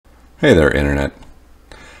Hey there, Internet.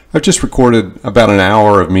 I've just recorded about an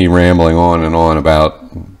hour of me rambling on and on about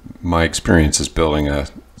my experiences building a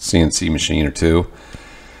CNC machine or two.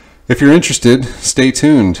 If you're interested, stay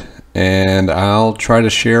tuned, and I'll try to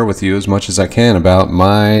share with you as much as I can about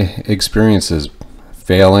my experiences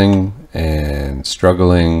failing and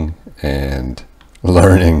struggling and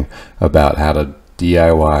learning about how to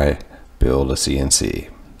DIY build a CNC.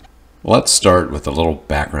 Let's start with a little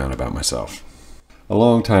background about myself. A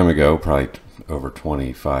long time ago, probably over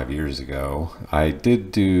 25 years ago, I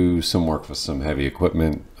did do some work with some heavy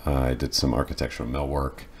equipment. I did some architectural mill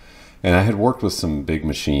work, and I had worked with some big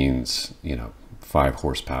machines, 5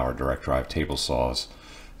 horsepower direct drive table saws.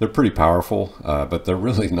 They're pretty powerful, but they're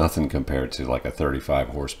really nothing compared to like a 35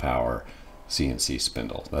 horsepower CNC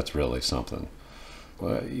spindle. That's really something.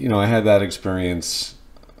 I had that experience.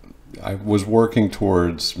 I was working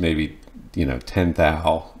towards maybe 10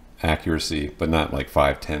 thou accuracy, but not like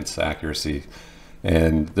 5/10 accuracy.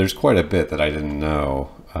 And there's quite a bit that I didn't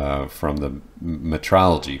know from the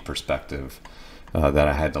metrology perspective that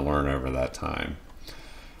I had to learn over that time.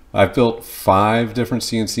 I've built 5 different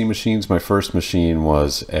CNC machines. My first machine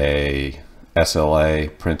was a SLA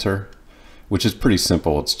printer, which is pretty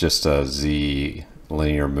simple. It's just a Z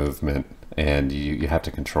linear movement, and you have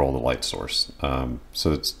to control the light source.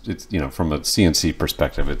 So it's from a CNC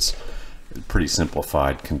perspective, it's pretty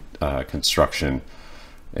simplified construction,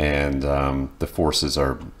 and the forces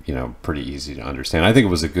are pretty easy to understand. I think it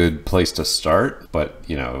was a good place to start, but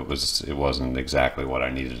it wasn't exactly what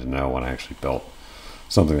I needed to know when I actually built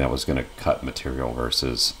something that was going to cut material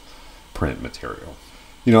versus print material.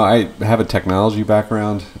 I have a technology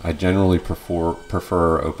background. I generally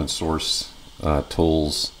prefer open source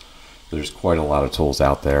tools. There's quite a lot of tools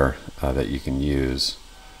out there that you can use.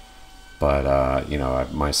 But,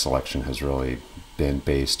 my selection has really been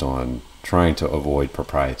based on trying to avoid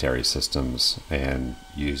proprietary systems and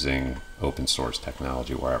using open source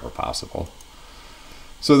technology wherever possible.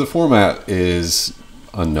 So the format is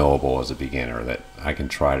unknowable as a beginner that I can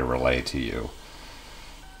try to relay to you.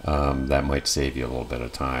 That might save you a little bit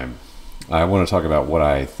of time. I want to talk about what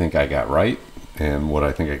I think I got right and what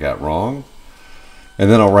I think I got wrong. And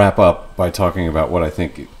then I'll wrap up by talking about what I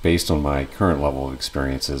think, based on my current level of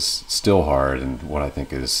experience, is still hard and what I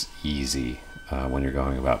think is easy when you're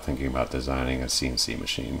going about thinking about designing a CNC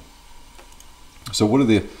machine. So what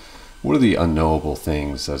are the unknowable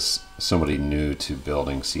things as somebody new to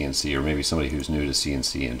building CNC, or maybe somebody who's new to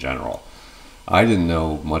CNC in general? I didn't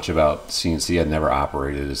know much about CNC. I'd never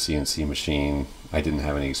operated a CNC machine. I didn't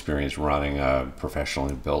have any experience running a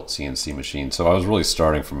professionally built CNC machine. So I was really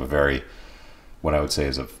starting from what I would say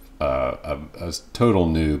is a total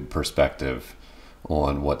noob perspective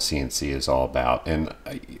on what CNC is all about. And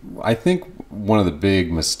I think one of the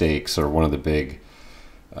big mistakes, or one of the big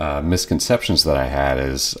misconceptions that I had,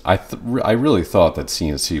 is I really thought that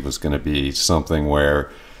CNC was going to be something where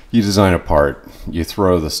you design a part, you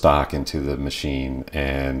throw the stock into the machine,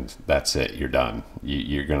 and that's it, you're done.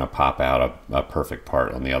 You're going to pop out a perfect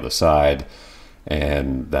part on the other side,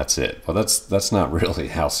 and that's it. Well, that's not really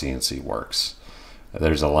how CNC works.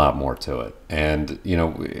 There's a lot more to it. And,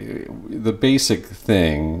 the basic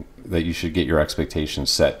thing that you should get your expectations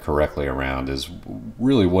set correctly around is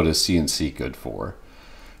really, what is CNC good for?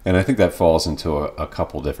 And I think that falls into a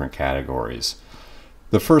couple different categories.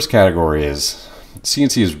 The first category is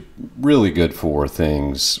CNC is really good for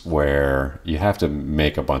things where you have to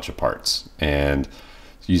make a bunch of parts, and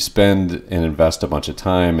you spend and invest a bunch of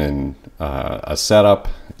time in a setup.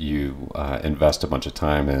 You invest a bunch of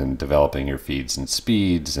time in developing your feeds and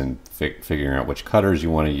speeds and figuring out which cutters you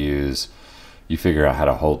want to use. You figure out how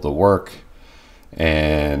to hold the work,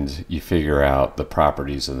 and you figure out the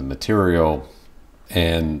properties of the material,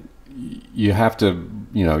 and you have to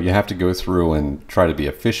go through and try to be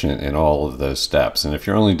efficient in all of those steps. And if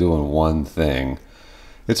you're only doing one thing,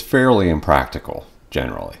 it's fairly impractical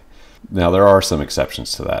generally. Now, there are some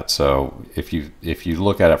exceptions to that. So if you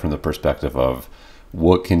look at it from the perspective of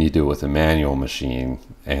what can you do with a manual machine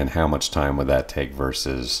and how much time would that take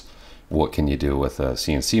versus what can you do with a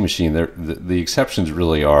CNC machine, the exceptions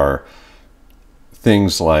really are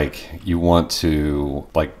things like, you want to,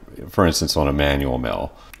 like, for instance, on a manual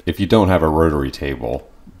mill, if you don't have a rotary table,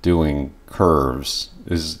 doing curves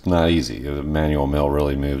is not easy. The manual mill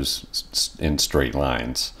really moves in straight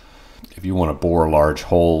lines. If you want to bore large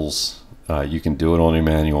holes, you can do it on a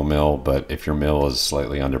manual mill, but if your mill is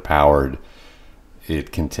slightly underpowered,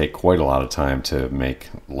 it can take quite a lot of time to make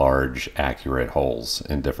large, accurate holes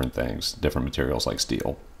in different things, different materials like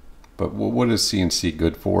steel. But what is CNC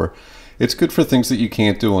good for? It's good for things that you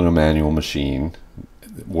can't do on a manual machine.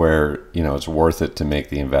 where, it's worth it to make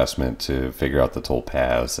the investment to figure out the tool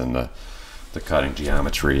paths and the cutting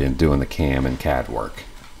geometry and doing the CAM and CAD work.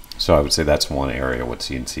 So I would say that's one area what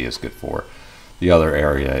CNC is good for. The other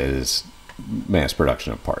area is mass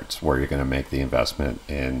production of parts, where you're going to make the investment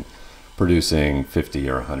in producing 50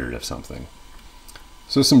 or 100 of something.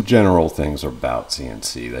 So some general things about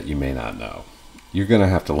CNC that you may not know. You're going to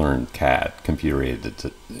have to learn CAD, computer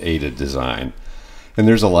aided design. And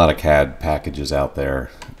there's a lot of CAD packages out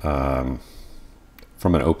there. From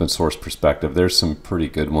an open source perspective, there's some pretty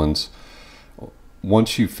good ones.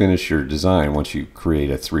 Once you finish your design, once you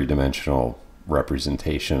create a three-dimensional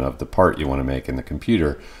representation of the part you want to make in the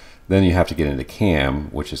computer, then you have to get into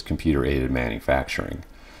CAM, which is computer aided manufacturing.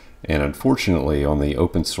 And unfortunately, on the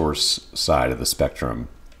open source side of the spectrum,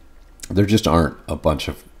 there just aren't a bunch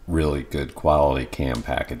of really good quality CAM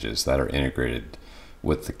packages that are integrated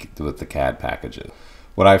with the CAD packages.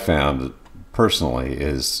 What I found personally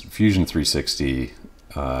is Fusion 360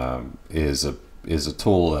 is a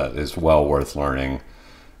tool that is well worth learning.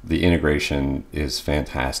 The integration is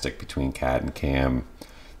fantastic between CAD and CAM.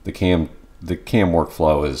 The CAM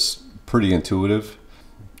workflow is pretty intuitive.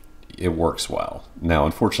 It works well. Now,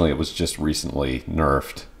 unfortunately, it was just recently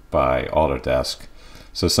nerfed by Autodesk,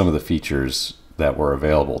 so some of the features that were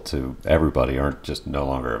available to everybody aren't just no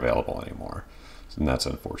longer available anymore, and that's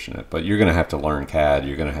unfortunate. But you're going to have to learn CAD.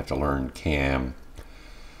 You're going to have to learn CAM.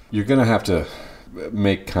 You're going to have to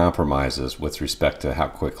make compromises with respect to how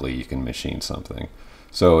quickly you can machine something.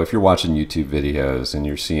 So if you're watching YouTube videos and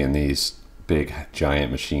you're seeing these big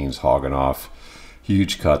giant machines hogging off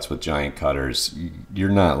huge cuts with giant cutters, you're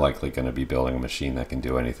not likely going to be building a machine that can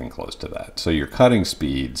do anything close to that. So your cutting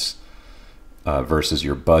speeds versus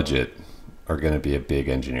your budget are going to be a big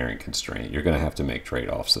engineering constraint. You're going to have to make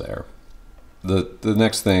trade-offs there. The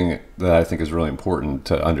next thing that I think is really important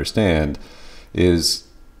to understand is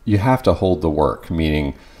you have to hold the work,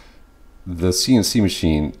 meaning the CNC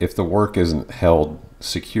machine, if the work isn't held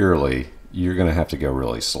securely, you're going to have to go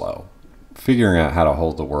really slow. Figuring out how to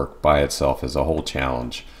hold the work by itself is a whole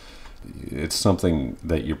challenge. It's something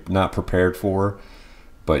that you're not prepared for,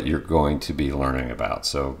 but you're going to be learning about.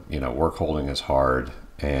 So, work holding is hard,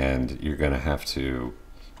 and you're going to have to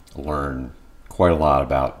learn quite a lot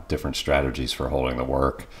about different strategies for holding the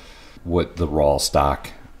work, what the raw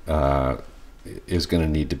stock is going to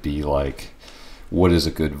need to be like, what is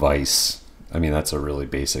a good vise. I mean, that's a really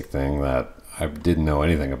basic thing that I didn't know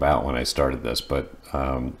anything about when I started this, but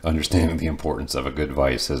understanding the importance of a good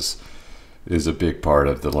vise is a big part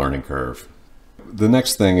of the learning curve. The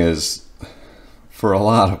next thing is, for a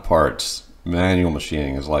lot of parts, manual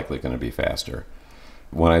machining is likely going to be faster.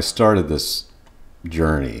 When I started this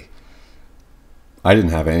journey, I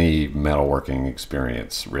didn't have any metalworking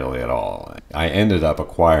experience really at all. I ended up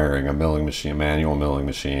acquiring a milling machine, a manual milling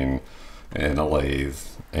machine, and a lathe,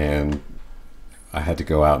 and I had to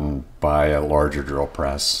go out and buy a larger drill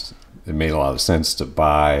press. It made a lot of sense to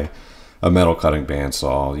buy a metal cutting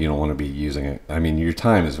bandsaw. You don't want to be using it. I mean, your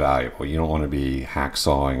time is valuable. You don't want to be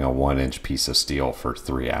hacksawing a 1-inch piece of steel for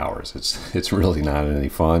 3 hours. It's really not any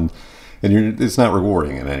fun, and it's not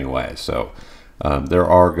rewarding in any way. So there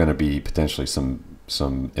are going to be potentially some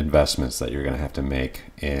investments that you're going to have to make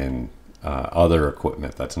in other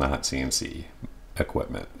equipment that's not CNC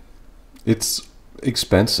equipment. It's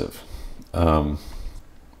expensive.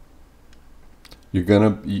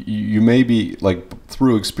 You may be, like,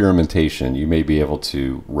 through experimentation, you may be able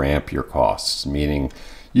to ramp your costs, meaning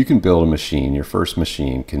you can build a machine. Your first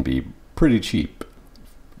machine can be pretty cheap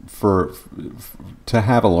to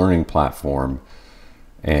have a learning platform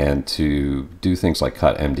and to do things like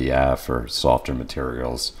cut MDF or softer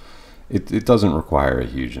materials. It doesn't require a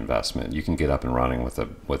huge investment. You can get up and running with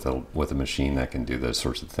a machine that can do those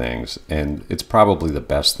sorts of things. And it's probably the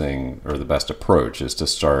best thing, or the best approach, is to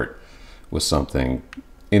start with something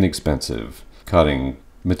inexpensive, cutting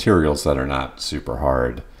materials that are not super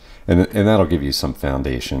hard. And that'll give you some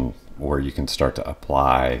foundation where you can start to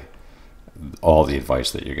apply all the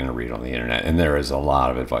advice that you're going to read on the internet. And there is a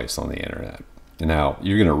lot of advice on the internet. Now,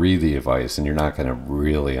 you're going to read the advice and you're not going to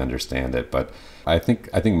really understand it, but I think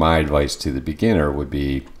my advice to the beginner would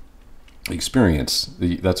be experience.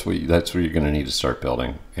 That's what you're going to need to start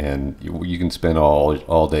building. And you can spend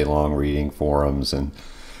all day long reading forums and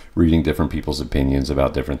reading different people's opinions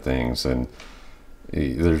about different things, and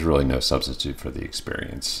there's really no substitute for the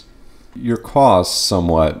experience. Your costs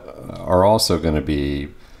somewhat are also going to be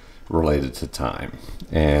related to time.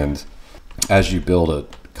 And as you build a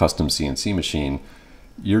custom CNC machine,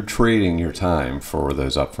 you're trading your time for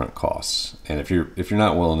those upfront costs. And if you're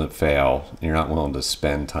not willing to fail, you're not willing to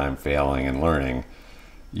spend time failing and learning,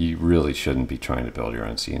 you really shouldn't be trying to build your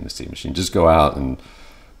own CNC machine. Just go out and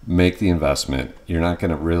make the investment. You're not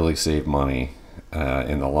going to really save money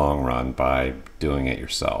in the long run by doing it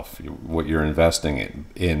yourself. What you're investing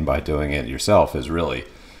in by doing it yourself is really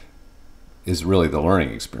the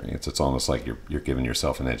learning experience. It's almost like you're giving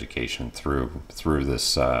yourself an education through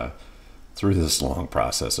this long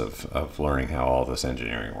process of learning how all this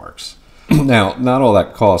engineering works. Now, not all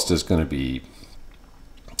that cost is going to be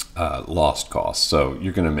lost costs. So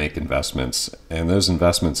you're going to make investments, and those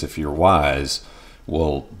investments, if you're wise,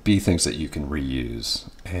 will be things that you can reuse,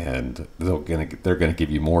 and they're going to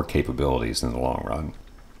give you more capabilities in the long run.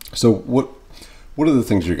 So what are the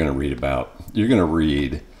things you're going to read about? You're going to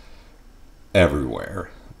read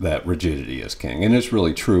everywhere that rigidity is king, and it's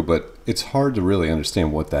really true, but it's hard to really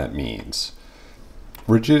understand what that means.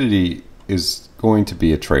 Rigidity is going to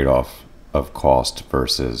be a trade-off of cost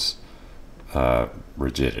versus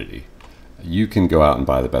rigidity. You can go out and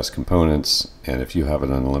buy the best components, and if you have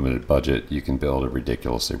an unlimited budget, you can build a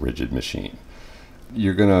ridiculously rigid machine.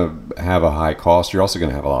 You're going to have a high cost. You're also going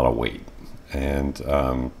to have a lot of weight, and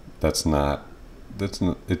it's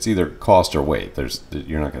either cost or weight.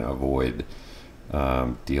 You're not going to avoid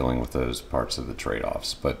dealing with those parts of the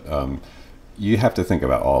trade-offs, but you have to think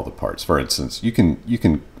about all the parts. For instance, you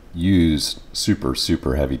can use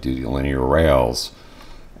super heavy duty linear rails,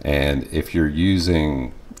 and if you're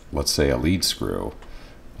using, let's say, a lead screw,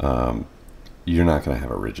 you're not going to have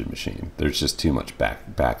a rigid machine. There's just too much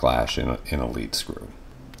backlash in a lead screw.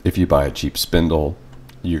 If you buy a cheap spindle,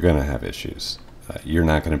 you're going to have issues. You're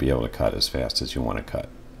not going to be able to cut as fast as you want to cut.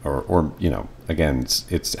 Or again,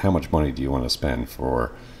 it's how much money do you want to spend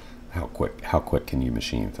for how quick can you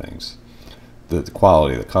machine things. The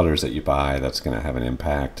quality of the cutters that you buy, that's going to have an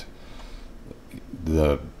impact.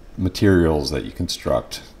 The materials that you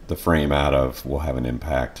construct the frame out of will have an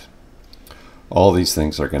impact. All these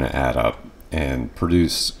things are going to add up and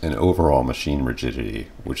produce an overall machine rigidity,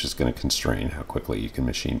 which is going to constrain how quickly you can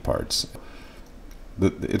machine parts.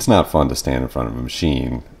 It's not fun to stand in front of a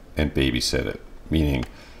machine and babysit it, meaning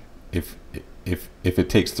if it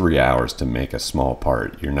takes 3 hours to make a small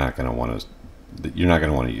part, you're not going to want to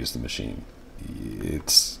use the machine.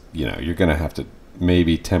 You're going to have to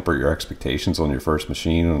maybe temper your expectations on your first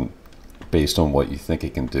machine based on what you think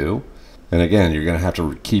it can do. And again, you're going to have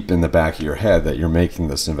to keep in the back of your head that you're making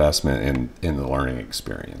this investment in the learning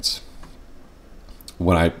experience.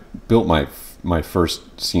 When I built my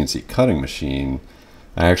first CNC cutting machine,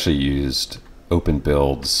 I actually used Open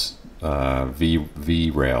Build's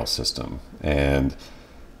V rail system, and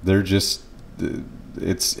it's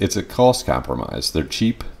a cost compromise. They're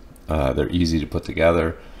cheap, they're easy to put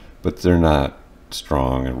together, but they're not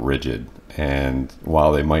strong and rigid. And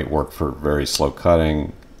while they might work for very slow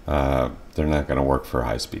cutting, they're not going to work for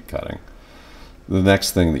high-speed cutting. The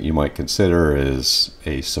next thing that you might consider is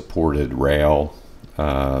a supported rail.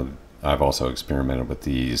 I've also experimented with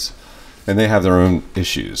these, and they have their own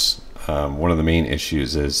issues. One of the main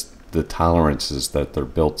issues is the tolerances that they're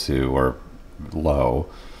built to are low.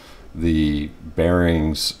 The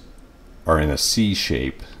bearings are in a C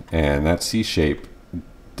shape, and that C shape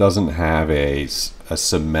doesn't have a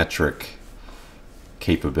symmetric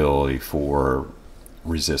capability for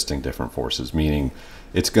resisting different forces, meaning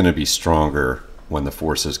it's going to be stronger when the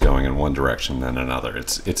force is going in one direction than another.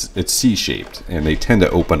 It's C-shaped, and they tend to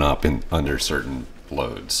open up under certain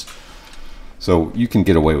loads. So you can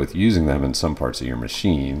get away with using them in some parts of your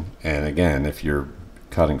machine, and again, if you're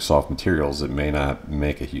cutting soft materials, it may not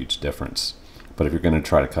make a huge difference. But if you're going to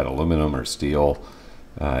try to cut aluminum or steel,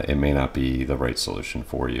 it may not be the right solution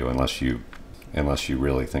for you unless you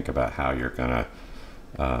really think about how you're going to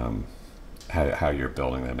how you're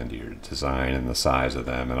building them into your design and the size of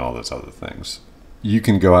them and all those other things. You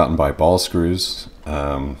can go out and buy ball screws,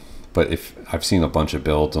 but if I've seen a bunch of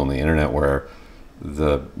builds on the internet where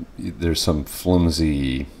there's some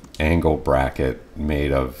flimsy angle bracket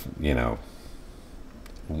made of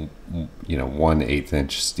 1/8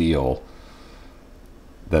 inch steel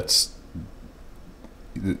that's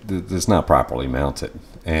not properly mounted.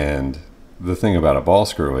 And the thing about a ball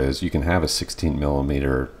screw is you can have a 16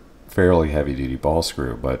 millimeter fairly heavy duty ball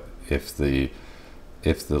screw, but if the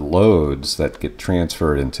loads that get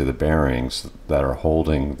transferred into the bearings that are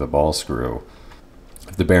holding the ball screw,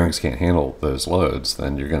 if the bearings can't handle those loads,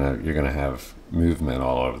 then you're gonna have movement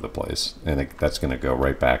all over the place, and that's gonna go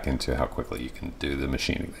right back into how quickly you can do the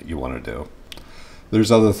machining that you want to do.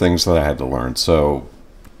 There's other things that I had to learn. So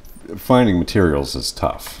finding materials is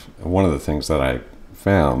tough. One of the things that I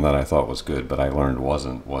found that I thought was good, but I learned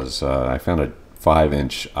wasn't, was I found a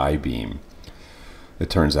 5-inch I-beam. It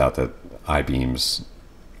turns out that I-beams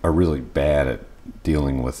are really bad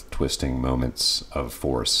dealing with twisting moments of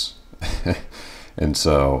force. And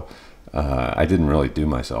so I didn't really do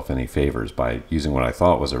myself any favors by using what I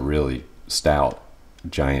thought was a really stout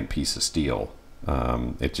giant piece of steel.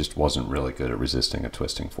 It just wasn't really good at resisting a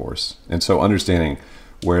twisting force. And so understanding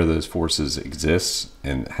where those forces exist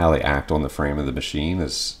and how they act on the frame of the machine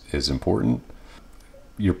is important.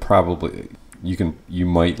 You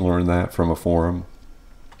might learn that from a forum.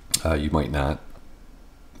 You might not.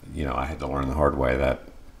 I had to learn the hard way that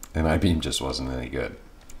an I-beam just wasn't any good.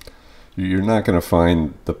 You're not going to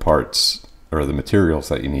find the parts or the materials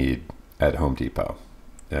that you need at Home Depot.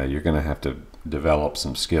 You're going to have to develop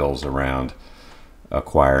some skills around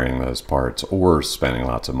acquiring those parts or spending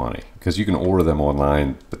lots of money, because you can order them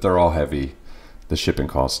online, but they're all heavy. The shipping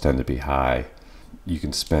costs tend to be high. You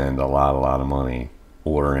can spend a lot of money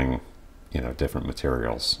ordering, different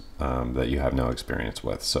materials that you have no experience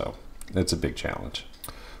with. So it's a big challenge.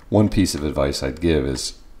 One piece of advice I'd give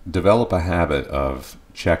is develop a habit of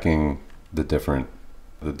checking the different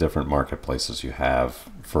marketplaces you have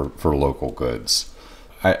for local goods.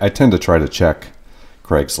 I tend to try to check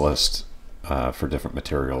Craigslist for different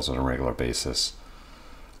materials on a regular basis.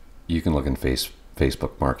 You can look in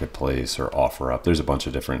Facebook Marketplace or OfferUp. There's a bunch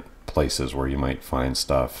of different places where you might find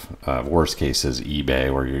stuff. Worst case is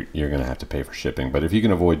eBay, where you're going to have to pay for shipping. But if you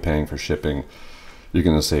can avoid paying for shipping, you're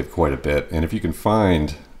going to save quite a bit. And if you can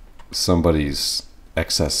find somebody's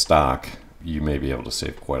excess stock, you may be able to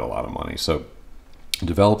save quite a lot of money. So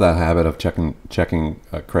develop that habit of checking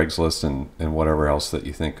Craigslist and whatever else that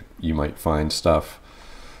you think you might find stuff.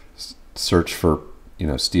 Search for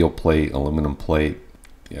steel plate, aluminum plate.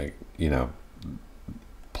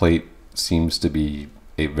 Plate seems to be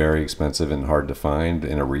very expensive and hard to find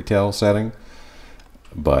in a retail setting,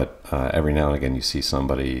 but every now and again you see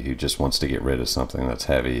somebody who just wants to get rid of something that's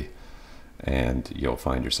heavy, and you'll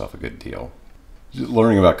find yourself a good deal.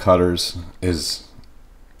 Learning about cutters is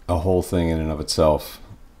a whole thing in and of itself.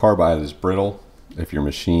 Carbide is brittle. If your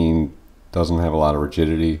machine doesn't have a lot of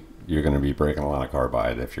rigidity, you're going to be breaking a lot of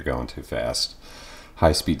carbide if you're going too fast.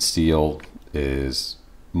 High-speed steel is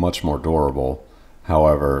much more durable.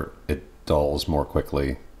 However, it dulls more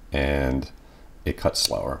quickly and it cuts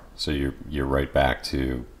slower. So you're right back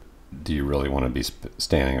to, do you really want to be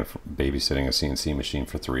standing and babysitting a CNC machine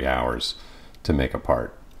for 3 hours to make a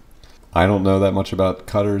part? I don't know that much about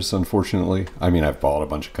cutters, unfortunately. I mean, I've bought a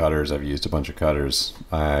bunch of cutters. I've used a bunch of cutters.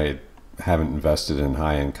 I haven't invested in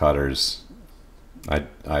high-end cutters. I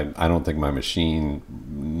don't think my machine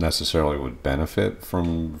necessarily would benefit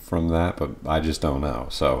from that, but I just don't know.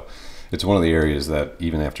 So it's one of the areas that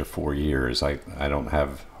even after 4 years, I don't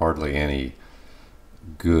have hardly any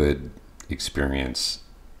good experience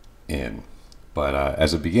in. But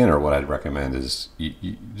as a beginner, what I'd recommend is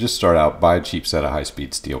you just start out, buy a cheap set of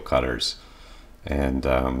high-speed steel cutters, and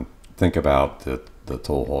think about the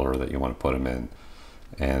tool holder that you want to put them in.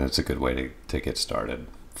 And it's a good way to get started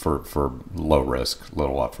for low risk,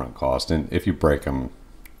 little upfront cost. And if you break them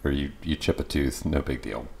or you chip a tooth, no big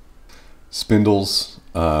deal. Spindles,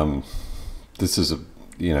 this is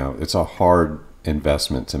it's a hard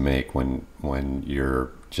investment to make when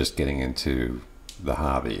you're just getting into the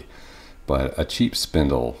hobby. But a cheap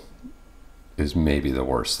spindle is maybe the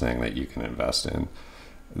worst thing that you can invest in.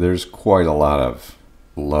 There's quite a lot of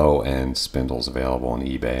low-end spindles available on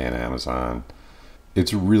eBay and Amazon.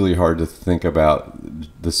 It's really hard to think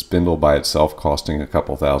about the spindle by itself costing a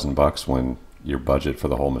couple $1,000 when your budget for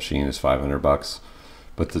the whole machine is $500.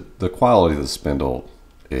 But the quality of the spindle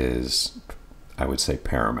is, I would say,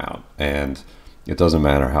 paramount. And it doesn't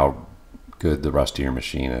matter how good the rest of your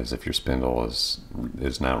machine is. If your spindle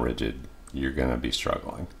is not rigid, you're going to be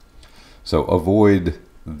struggling. So avoid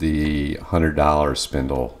the $100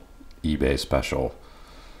 spindle eBay special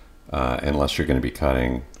unless you're going to be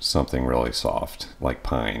cutting something really soft like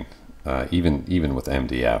pine. Even with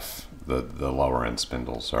MDF, the lower end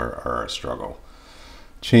spindles are a struggle.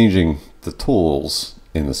 Changing the tools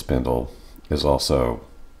in the spindle is also,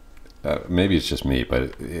 maybe it's just me,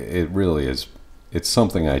 but it really is. It's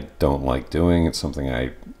something I don't like doing. It's something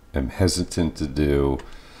I am hesitant to do.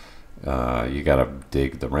 You got to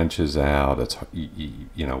dig the wrenches out. It's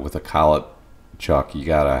with a collet chuck, you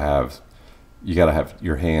gotta have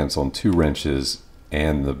your hands on 2 wrenches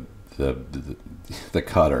and the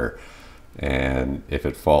cutter. And if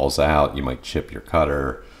it falls out, you might chip your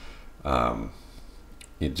cutter.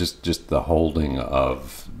 Just the holding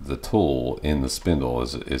of the tool in the spindle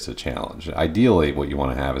is a challenge. Ideally, what you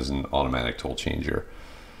want to have is an automatic tool changer.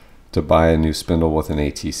 To buy a new spindle with an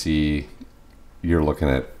ATC, you're looking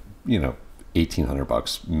at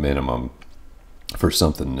 $1,800 minimum for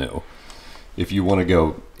something new. If you want to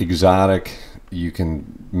go exotic you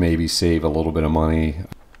can maybe save a little bit of money.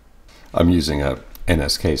 I'm using a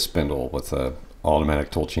NSK spindle with a automatic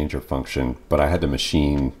tool changer function, but I had to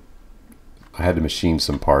machine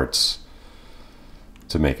some parts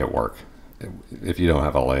to make it work. If you don't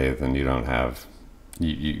have a lathe, then you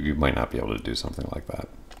might not be able to do something like that.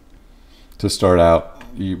 To start out,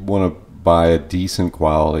 you want to buy a decent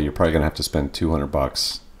quality. You're probably going to have to spend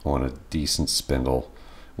 $200 on a decent spindle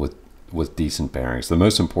with decent bearings. The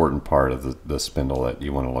most important part of the spindle that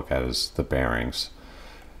you want to look at is the bearings.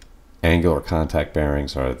 Angular contact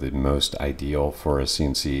bearings are the most ideal for a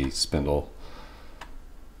CNC spindle.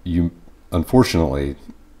 Unfortunately,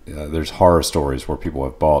 there's horror stories where people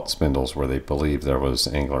have bought spindles where they believe there was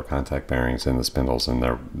angular contact bearings in the spindles, and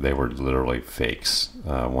they were literally fakes.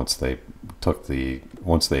 Once they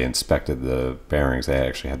inspected the bearings, they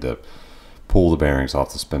actually had to pull the bearings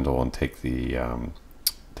off the spindle and take the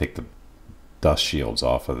dust shields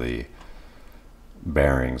off of the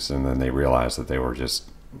bearings, and then they realized that they were just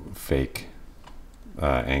fake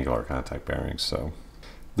angular contact bearings. So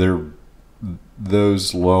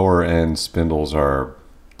those lower end spindles are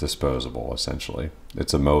disposable. Essentially,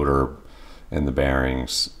 it's a motor and the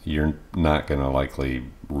bearings. You're not going to likely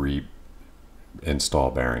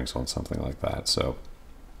reinstall bearings on something like that, so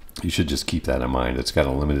you should just keep that in mind. It's got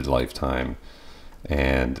a limited lifetime,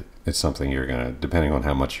 and it's something you're going to, depending on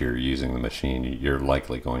how much you're using the machine, you're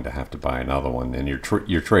likely going to have to buy another one, and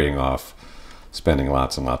you're trading off spending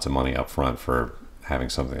lots and lots of money up front for having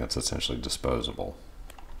something that's essentially disposable.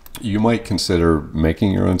 You might consider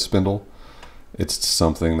making your own spindle. It's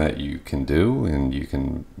something that you can do, and you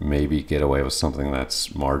can maybe get away with something that's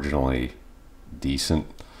marginally decent,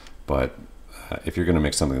 but if you're going to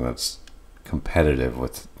make something that's competitive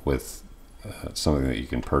with something that you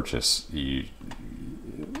can purchase,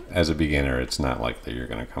 as a beginner, it's not likely you're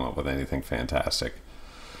going to come up with anything fantastic.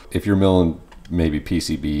 If you're milling maybe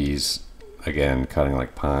PCBs, again, cutting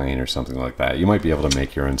like pine or something like that, you might be able to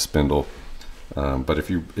make your own spindle. But if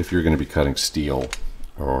you're going to be cutting steel,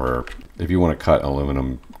 or if you want to cut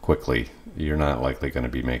aluminum quickly, you're not likely going to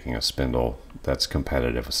be making a spindle that's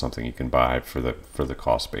competitive with something you can buy for the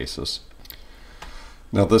cost basis.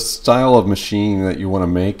 Now, the style of machine that you want to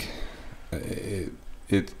make,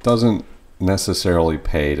 it doesn't necessarily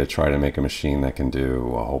pay to try to make a machine that can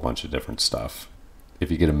do a whole bunch of different stuff.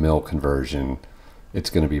 If you get a mill conversion, it's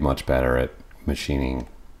going to be much better at machining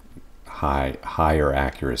higher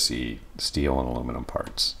accuracy steel and aluminum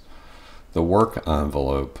parts. The work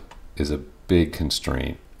envelope is a big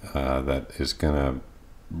constraint that is going to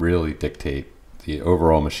really dictate the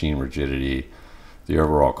overall machine rigidity, the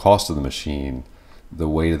overall cost of the machine, the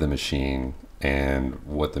weight of the machine, and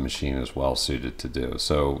what the machine is well suited to do.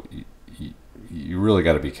 So you really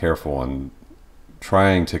got to be careful in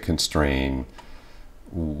trying to constrain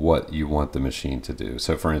what you want the machine to do.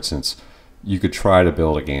 So for instance, you could try to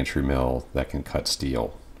build a gantry mill that can cut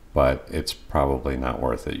steel, but it's probably not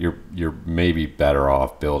worth it. You're maybe better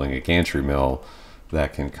off building a gantry mill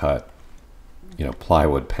that can cut,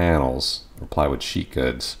 plywood panels or plywood sheet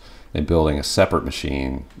goods, and building a separate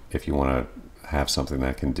machine if you want to have something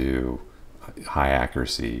that can do high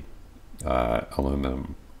accuracy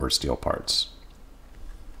aluminum or steel parts.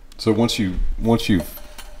 So once you've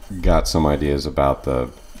got some ideas about the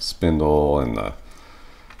spindle and the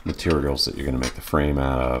materials that you're going to make the frame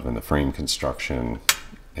out of, and the frame construction,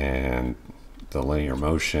 and the linear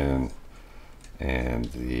motion,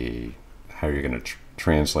 and how you're going to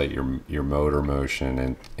translate your motor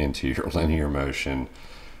motion into your linear motion,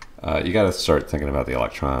 you got to start thinking about the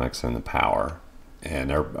electronics and the power.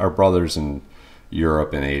 And our brothers in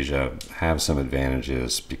Europe and Asia have some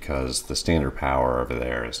advantages because the standard power over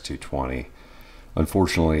there is 220.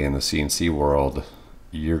 Unfortunately, in the CNC world,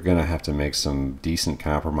 you're going to have to make some decent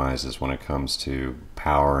compromises when it comes to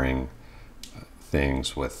powering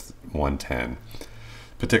things with 110,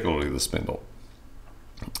 particularly the spindle.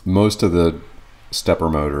 Most of the stepper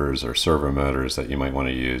motors or servo motors that you might want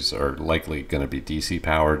to use are likely going to be DC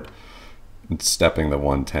powered. And stepping the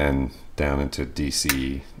 110 down into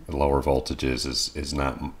DC lower voltages is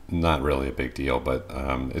not really a big deal, but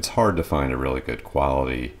it's hard to find a really good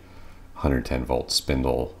quality 110 volt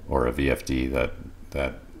spindle or a VFD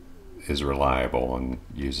that is reliable and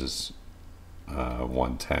uses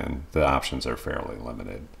 110. The options are fairly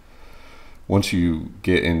limited. Once you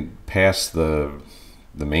get in past the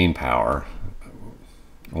main power,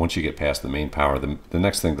 the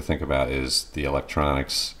next thing to think about is the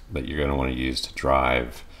electronics that you're going to want to use to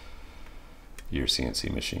drive your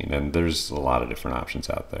CNC machine. And there's a lot of different options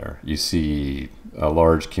out there. You see a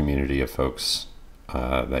large community of folks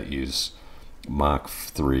that use Mach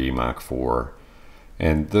 3, Mach 4,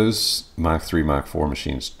 And those Mach 3, Mach 4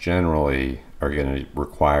 machines generally are going to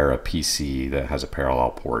require a PC that has a parallel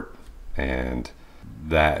port. And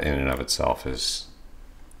that in and of itself it's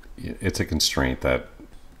a constraint that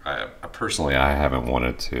I personally haven't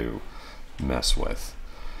wanted to mess with.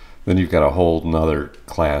 Then you've got a whole nother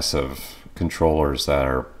class of controllers that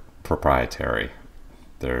are proprietary.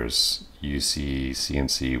 There's UC,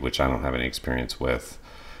 CNC, which I don't have any experience with.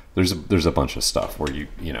 There's a bunch of stuff where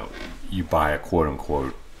you buy a quote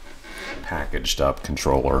unquote packaged up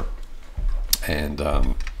controller, and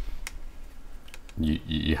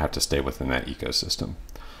you have to stay within that ecosystem,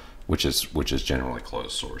 which is generally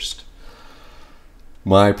closed sourced.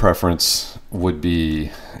 My preference would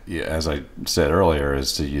be, as I said earlier,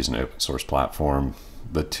 is to use an open source platform.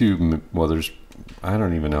 I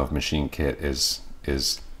don't even know if Machine Kit is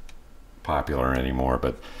popular anymore,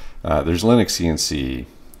 but there's Linux CNC,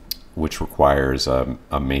 which requires a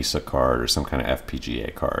Mesa card or some kind of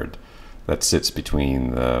FPGA card that sits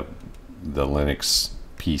between the Linux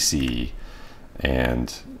PC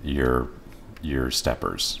and your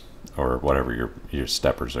steppers, or whatever your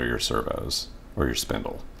steppers or your servos or your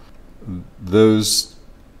spindle. Those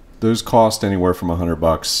cost anywhere from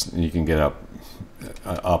 $100, and you can get up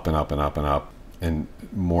and up and up and up, and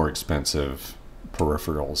more expensive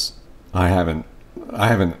peripherals. I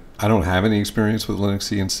don't have any experience with Linux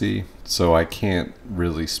CNC, so I can't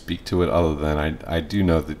really speak to it, other than I do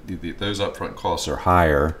know that those upfront costs are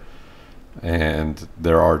higher, and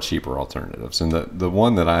there are cheaper alternatives. And the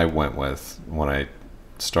one that I went with when I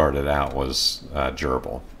started out was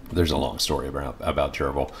Gerbil. There's a long story about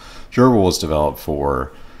Gerbil. Gerbil was developed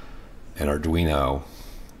for an Arduino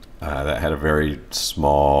that had a very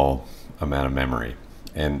small amount of memory,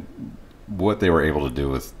 and what they were able to do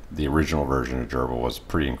with the original version of Gerbil was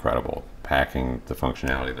pretty incredible. Packing the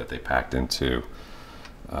functionality that they packed into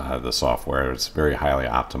the software, it's very highly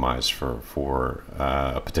optimized for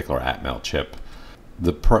a particular Atmel chip.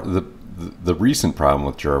 The recent problem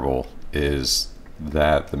with Gerbil is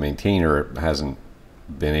that the maintainer hasn't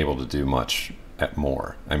been able to do much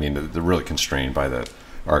more. I mean, they're really constrained by the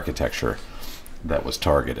architecture that was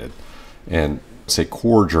targeted. And say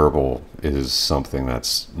core Gerbil is something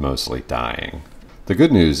that's mostly dying. The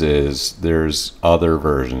good news is there's other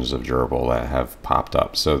versions of Gerbil that have popped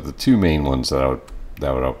up. So the two main ones that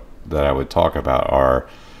I would talk about are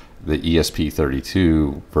the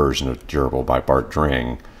ESP32 version of Gerbil by Bart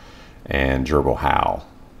Dring and Gerbil HAL.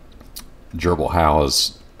 Gerbil HAL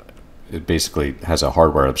it basically has a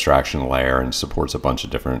hardware abstraction layer and supports a bunch of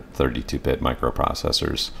different 32-bit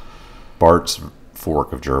microprocessors. Bart's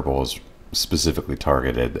fork of Gerbil is specifically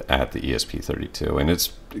targeted at the ESP32, and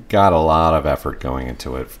it's got a lot of effort going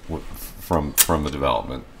into it from the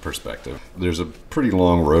development perspective. There's a pretty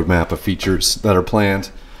long roadmap of features that are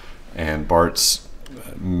planned, and Bart's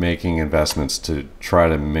making investments to try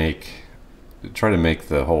to make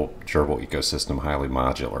the whole Gerbil ecosystem highly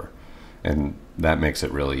modular, and that makes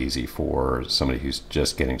it really easy for somebody who's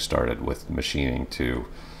just getting started with machining to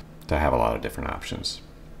have a lot of different options.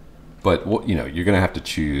 But you're going to have to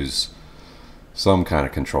choose some kind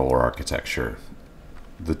of controller architecture.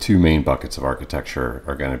 The two main buckets of architecture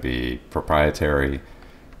are going to be proprietary.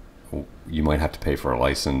 You might have to pay for a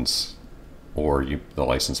license, or the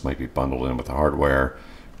license might be bundled in with the hardware,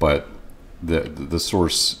 but the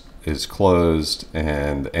source is closed,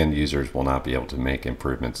 and end users will not be able to make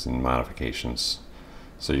improvements and modifications.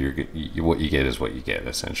 So what you get is what you get,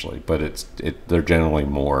 essentially. But they're generally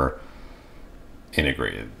more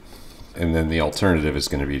integrated. And then the alternative is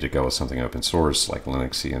going to be to go with something open source like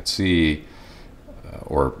Linux CNC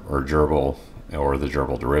or Gerbil or the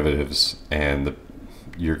Gerbil derivatives, and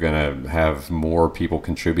you're going to have more people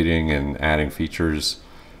contributing and adding features,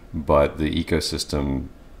 but the ecosystem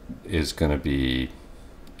is going to be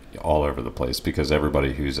all over the place because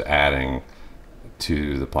everybody who's adding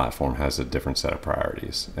to the platform has a different set of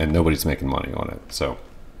priorities, and nobody's making money on it. So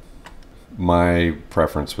my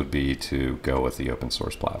preference would be to go with the open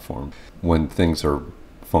source platform. When things are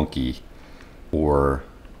funky or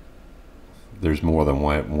there's more than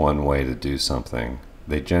one way to do something,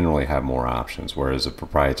 they generally have more options, whereas a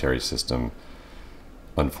proprietary system,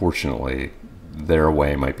 unfortunately, their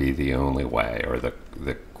way might be the only way, or the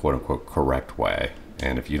quote-unquote correct way.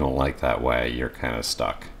 And if you don't like that way, you're kind of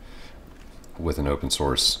stuck. With an open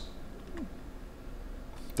source,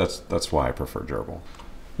 that's why I prefer Gerbil.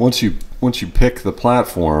 Once you pick the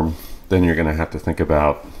platform, then you're going to have to think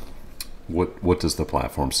about what does the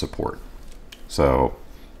platform support. So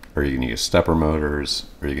are you going to use stepper motors?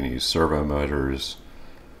 Are you going to use servo motors?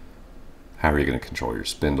 How are you going to control your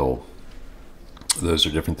spindle? Those are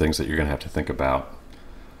different things that you're going to have to think about.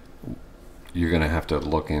 You're going to have to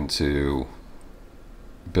look into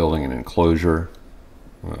building an enclosure,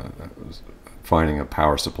 finding a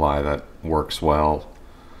power supply that works well,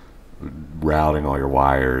 routing all your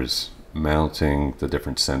wires, mounting the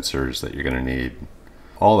different sensors that you're going to need.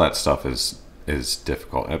 All that stuff is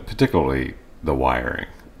difficult, particularly the wiring.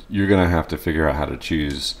 You're going to have to figure out how to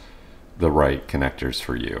choose the right connectors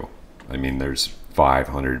for you. I mean, there's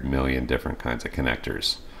 500 million different kinds of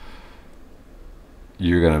connectors.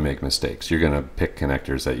 You're going to make mistakes. You're going to pick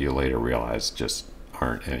connectors that you later realize just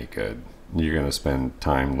aren't any good. You're going to spend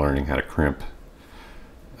time learning how to crimp,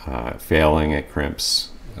 failing at crimps,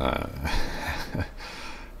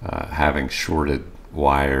 having shorted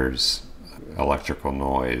wires, electrical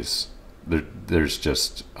noise. There's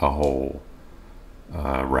just a whole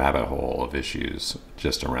rabbit hole of issues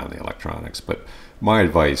just around the electronics. But my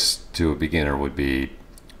advice to a beginner would be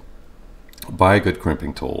buy a good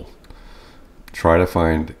crimping tool. Try to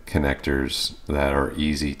find connectors that are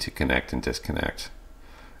easy to connect and disconnect.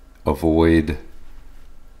 Avoid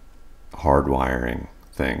hard wiring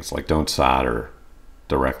things, like don't solder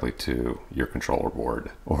directly to your controller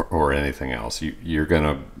board or anything else. You're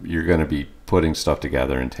gonna be putting stuff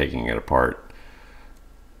together and taking it apart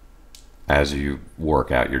as you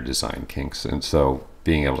work out your design kinks, and so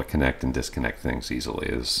being able to connect and disconnect things easily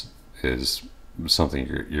is something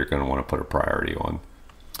you're going to want to put a priority on.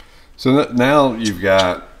 So now you've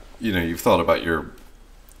got, you've thought about your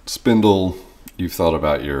spindle, you've thought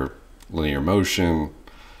about your linear motion,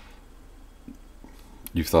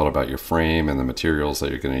 you've thought about your frame and the materials that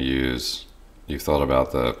you're going to use, you've thought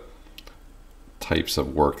about the types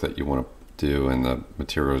of work that you want to do and the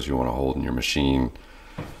materials you want to hold in your machine.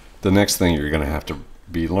 The next thing you're going to have to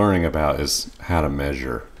be learning about is how to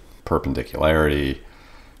measure perpendicularity,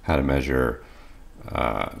 how to measure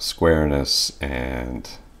squareness and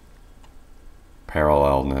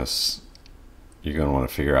parallelness. You're going to want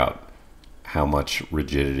to figure out how much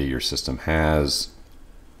rigidity your system has.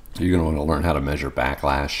 You're going to want to learn how to measure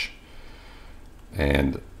backlash.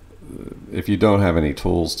 And if you don't have any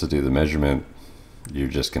tools to do the measurement, you're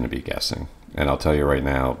just going to be guessing. And I'll tell you right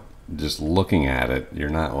now, just looking at it, you're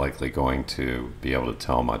not likely going to be able to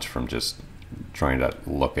tell much from just trying to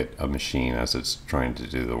look at a machine as it's trying to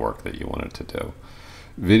do the work that you want it to do.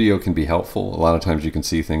 Video can be helpful. A lot of times you can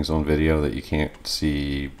see things on video that you can't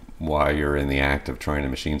see while you're in the act of trying to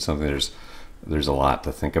machine something. There's a lot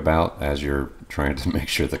to think about as you're trying to make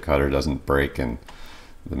sure the cutter doesn't break and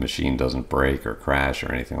the machine doesn't break or crash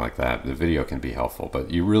or anything like that. The video can be helpful,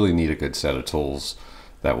 but you really need a good set of tools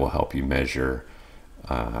that will help you measure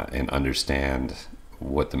and understand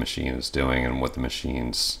what the machine is doing and what the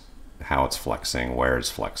machine's, how it's flexing, where it's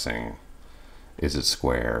flexing, is it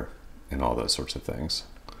square, and all those sorts of things.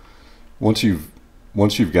 Once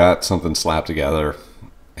you've got something slapped together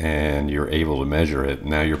and you're able to measure it,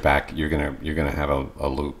 now you're back. You're gonna have a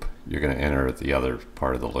loop. You're gonna enter the other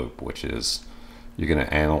part of the loop, which is you're gonna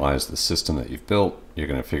analyze the system that you've built. You're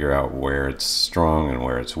gonna figure out where it's strong and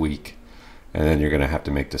where it's weak. And then you're going to have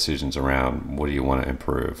to make decisions around what do you want to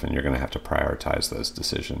improve, and you're going to have to prioritize those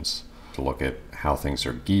decisions. To look at how things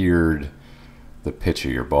are geared, the pitch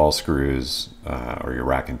of your ball screws or your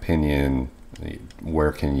rack and pinion,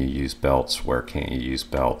 where can you use belts, where can't you use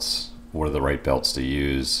belts, what are the right belts to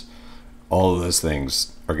use. All of those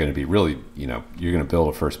things are going to be really, you're going to build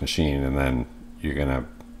a first machine, and then you're going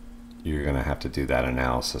to have to do that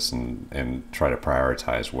analysis and try to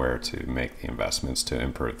prioritize where to make the investments to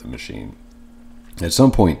improve the machine. At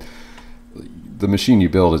some point, the machine you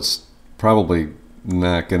build, it's probably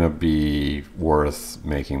not going to be worth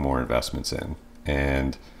making more investments in.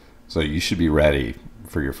 And so you should be ready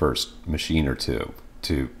for your first machine or two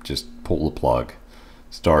to just pull the plug,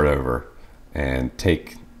 start over, and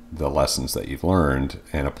take the lessons that you've learned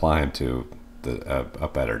and apply them to a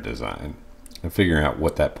better design. And figuring out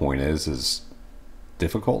what that point is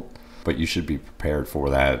difficult, but you should be prepared for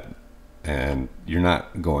that. And you're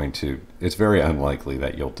not going to, it's very unlikely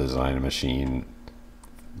that you'll design a machine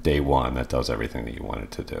day one that does everything that you want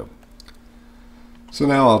it to do. So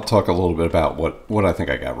now I'll talk a little bit about what I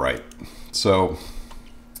think I got right. So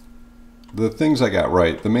the things I got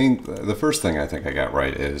right, the first thing I think I got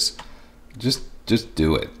right is just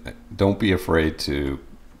do it. Don't be afraid to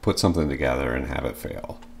put something together and have it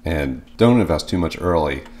fail. And don't invest too much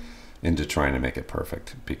early into trying to make it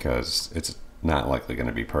perfect, because it's not likely going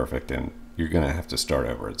to be perfect, and you're going to have to start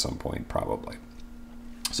over at some point probably.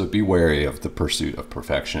 So be wary of the pursuit of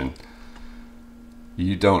perfection.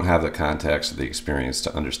 You don't have the context or the experience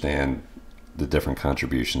to understand the different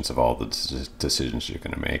contributions of all the decisions you're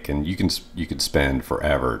going to make, and you can spend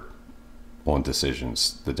forever on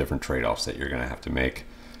decisions, the different trade-offs that you're going to have to make,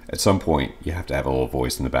 At some point, you have to have a little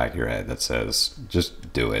voice in the back of your head that says,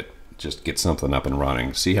 just do it. Just get something up and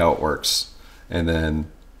running. See how it works. And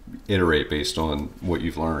then iterate based on what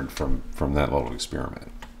you've learned from that little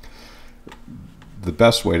experiment. The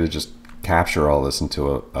best way to just capture all this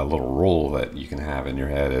into a little rule that you can have in your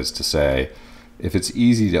head is to say, if it's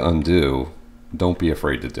easy to undo, don't be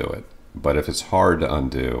afraid to do it. But if it's hard to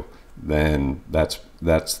undo, then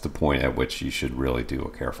that's the point at which you should really do a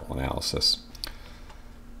careful analysis.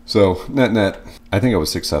 So net, I think I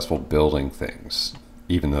was successful building things,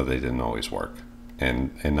 even though they didn't always work,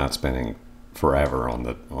 and not spending forever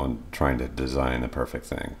on trying to design the perfect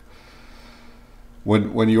thing.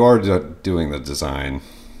 When you are doing the design,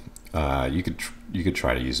 you could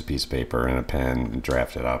try to use a piece of paper and a pen and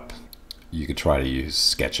draft it up. You could try to use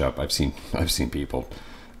SketchUp. I've seen people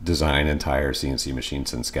design entire CNC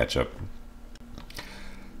machines in SketchUp.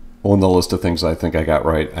 On the list of things I think I got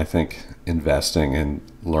right, I think investing in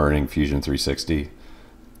learning Fusion 360,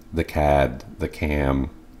 the CAD, the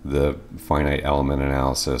CAM, the finite element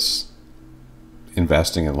analysis,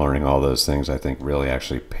 investing in learning all those things, I think really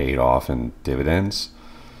actually paid off in dividends.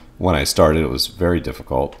 When I started, it was very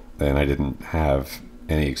difficult, and I didn't have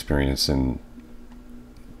any experience in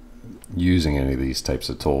using any of these types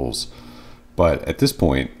of tools. But at this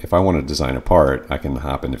point, if I want to design a part, I can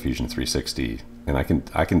hop into Fusion 360, and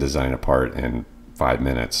I can design a part in 5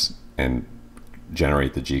 minutes and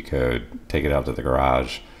generate the G code, take it out to the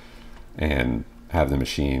garage, and have the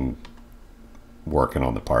machine working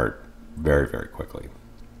on the part very, very quickly.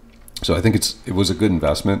 So I think it was a good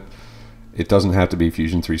investment. It doesn't have to be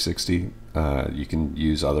Fusion 360. You can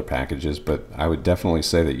use other packages, but I would definitely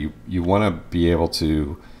say that you want to be able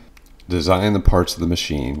to design the parts of the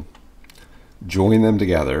machine, join them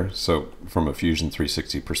together. So from a Fusion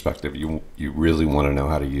 360 perspective, you really want to know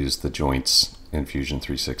how to use the joints in Fusion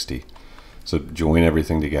 360. So join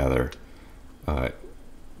everything together. Look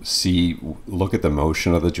at the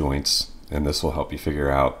motion of the joints, and this will help you figure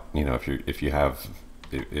out, if you're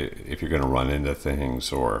going to run into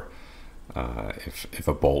things, or if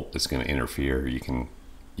a bolt is going to interfere. You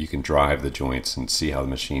can drive the joints and see how the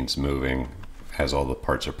machine's moving as all the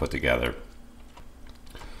parts are put together.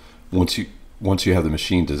 Once you have the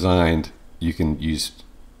machine designed, you can use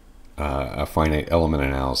a finite element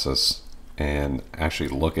analysis and actually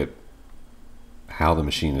look at how the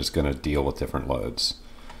machine is going to deal with different loads.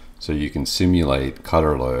 So you can simulate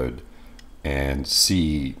cutter load and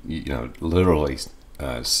see, literally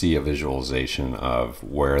see a visualization of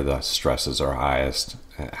where the stresses are highest,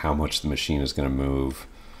 how much the machine is going to move.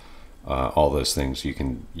 All those things you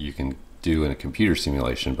can do in a computer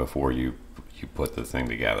simulation before you put the thing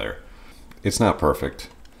together. It's not perfect,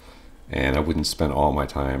 and I wouldn't spend all my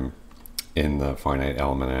time in the finite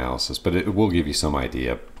element analysis, but it will give you some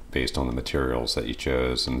idea based on the materials that you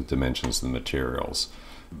chose and the dimensions of the materials.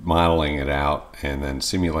 Modeling it out and then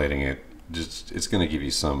simulating it, it's going to give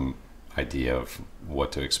you some idea of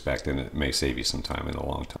what to expect, and it may save you some time in the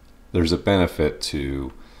long term. There's a benefit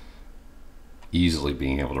to easily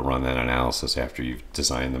being able to run that analysis after you've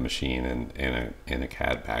designed the machine in a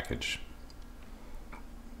CAD package.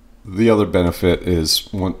 The other benefit is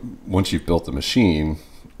once you've built the machine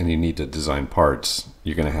and you need to design parts,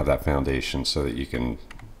 you're going to have that foundation so that you can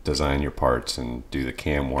design your parts and do the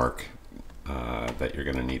CAM work that you're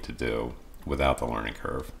going to need to do without the learning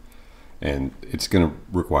curve. And it's going to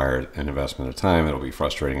require an investment of time. It'll be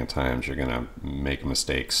frustrating at times. You're going to make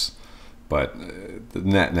mistakes. But the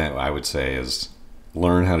net I would say is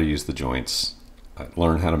learn how to use the joints,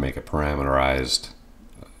 learn how to make a parameterized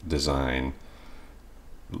design,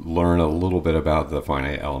 learn a little bit about the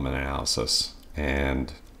finite element analysis,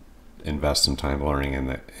 and invest some time learning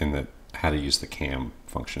in the how to use the CAM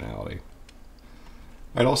functionality.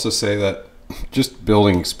 I'd also say that just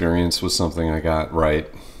building experience was something I got right.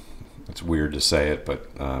 It's weird to say it, but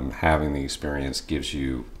having the experience gives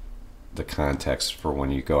you the context for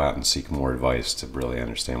when you go out and seek more advice to really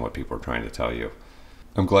understand what people are trying to tell you.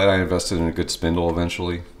 I'm glad I invested in a good spindle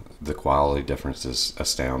eventually. The quality difference is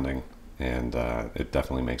astounding, and it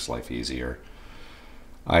definitely makes life easier.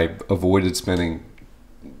 I avoided spending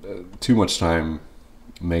too much time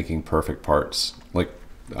making perfect parts. Like,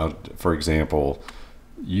 for example,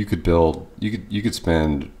 you could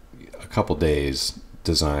spend a couple days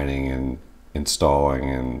designing and installing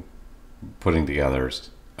and putting together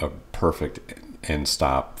a perfect end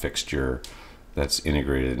stop fixture that's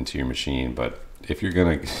integrated into your machine, but if you're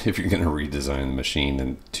gonna redesign the machine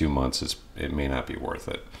in 2 months, it may not be worth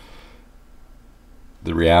it.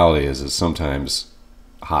 The reality is sometimes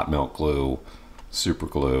hot melt glue, super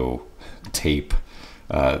glue, tape,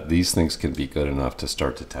 These things can be good enough to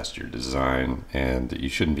start to test your design, and you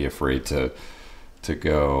shouldn't be afraid to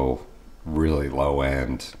go really low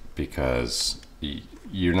end, because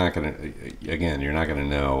you're not going to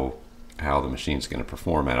know how the machine's going to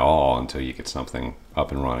perform at all until you get something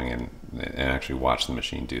up and running and actually watch the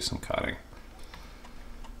machine do some cutting.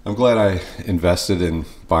 I'm glad I invested in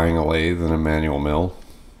buying a lathe and a manual mill.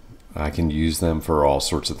 I can use them for all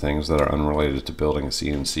sorts of things that are unrelated to building a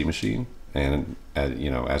CNC machine. And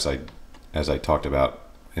as I talked about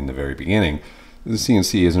in the very beginning, the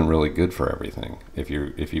CNC isn't really good for everything. If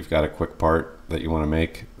you've got a quick part that you want to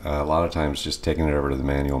make, a lot of times just taking it over to the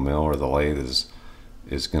manual mill or the lathe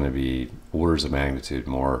is going to be orders of magnitude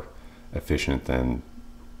more efficient than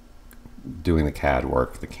doing the CAD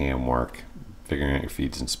work, the CAM work, figuring out your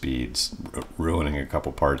feeds and speeds, ruining a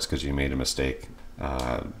couple parts because you made a mistake.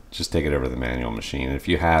 Just take it over to the manual machine. And if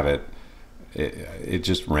you have it, it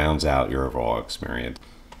just rounds out your overall experience.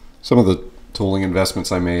 Some of the tooling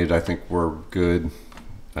investments I made, I think, were good.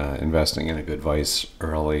 Investing in a good vise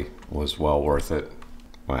early was well worth it.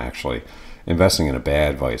 Well, actually, investing in a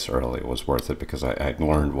bad vise early was worth it, because I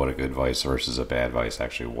learned what a good vise versus a bad vise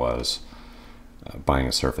actually was. Buying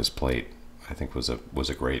a surface plate, I think, was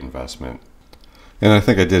a great investment. And I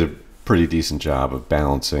think I did a pretty decent job of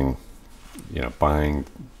balancing,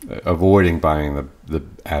 avoiding buying the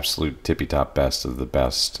absolute tippy top best of the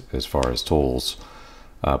best as far as tools,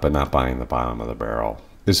 but not buying the bottom of the barrel.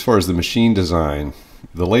 As far as the machine design,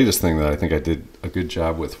 the latest thing that I think I did a good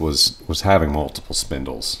job with was having multiple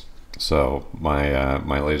spindles. So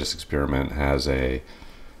my latest experiment has a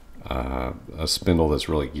spindle that's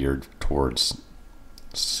really geared towards,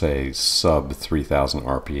 say, sub 3,000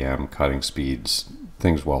 RPM cutting speeds,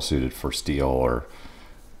 things well suited for steel or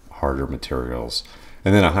harder materials,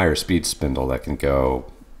 and then a higher speed spindle that can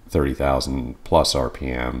go 30,000 plus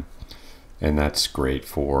RPM, and that's great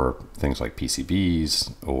for things like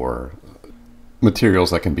PCBs or materials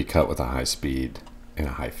that can be cut with a high speed and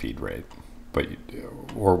a high feed rate,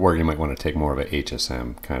 or where you might want to take more of a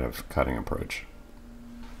HSM kind of cutting approach.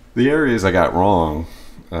 The areas I got wrong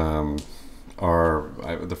the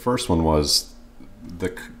first one was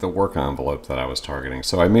the work envelope that I was targeting.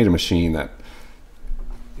 So I made a machine that,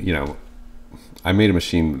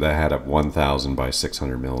 had a 1,000 by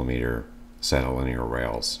 600 millimeter set of linear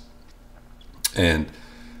rails, and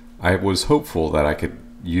I was hopeful that I could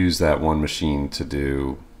use that one machine to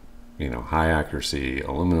do, high accuracy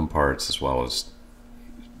aluminum parts, as well as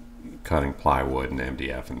cutting plywood and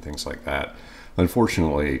MDF and things like that.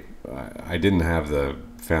 Unfortunately, I didn't have the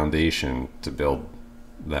foundation to build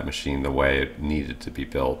that machine the way it needed to be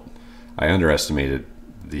built. I underestimated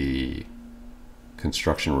the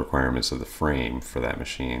construction requirements of the frame for that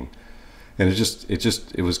machine, and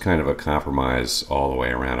it was kind of a compromise all the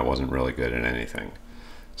way around. It wasn't really good at anything.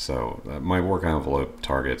 So my work envelope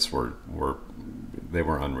targets were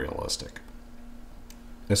unrealistic.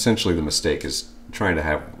 Essentially, the mistake is trying to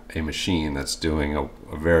have a machine that's doing a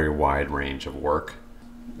very wide range of work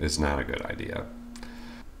is not a good idea.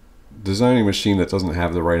 Designing a machine that doesn't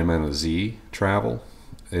have the right amount of Z travel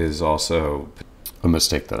is also a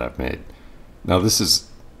mistake that I've made. Now this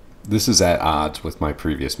is at odds with my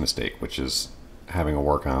previous mistake, which is having a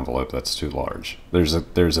work envelope that's too large. There's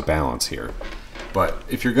a balance here. But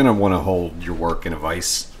if you're going to want to hold your work in a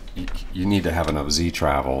vise, you need to have enough Z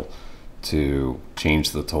travel to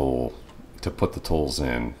change the tool, to put the tools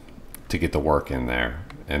in, to get the work in there.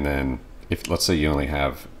 And then if, let's say, you only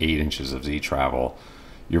have 8 inches of Z travel,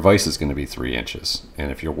 your vise is going to be 3 inches.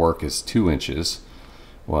 And if your work is 2 inches,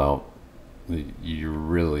 well, you're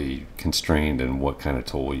really constrained in what kind of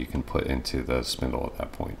tool you can put into the spindle at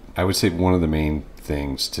that point. I would say one of the main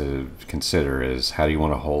things to consider is, how do you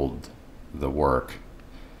want to hold the work,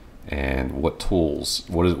 and what tools,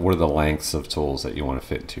 what are the lengths of tools that you want to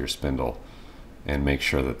fit into your spindle, and make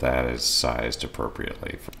sure that is sized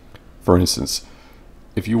appropriately. For instance,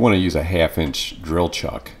 if you want to use a 1/2 inch drill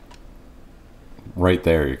chuck, right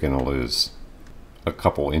there you're going to lose a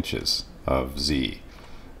couple inches of Z,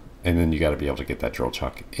 and then you got to be able to get that drill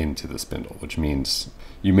chuck into the spindle, which means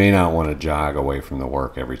you may not want to jog away from the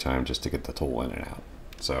work every time just to get the tool in and out.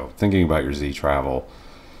 So thinking about your Z travel,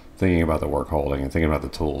 thinking about the work holding, and thinking about the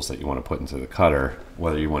tools that you want to put into the cutter,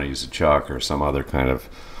 whether you want to use a chuck or some other kind of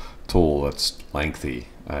tool that's lengthy,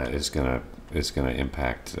 is going to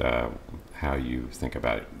impact how you think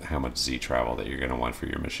about how much Z travel that you're going to want for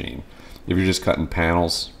your machine. If you're just cutting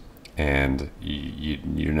panels and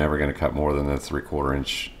you're never going to cut more than a 3/4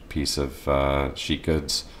 inch piece of sheet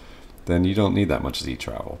goods, then you don't need that much Z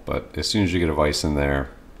travel. But as soon as you get a vise in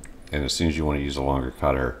there, and as soon as you want to use a longer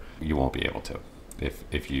cutter, you won't be able to.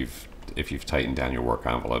 if you've tightened down your work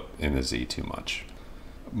envelope in the Z too much.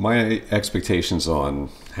 My expectations on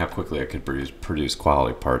how quickly I could produce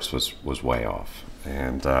quality parts was way off.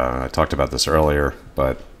 And I talked about this earlier,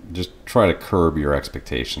 but just try to curb your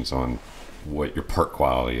expectations on what your part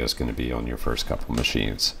quality is going to be on your first couple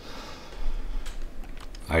machines.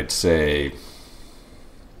 I'd say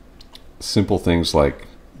simple things like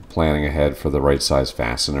planning ahead for the right size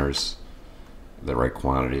fasteners, the right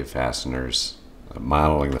quantity of fasteners,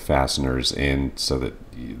 modeling the fasteners in so that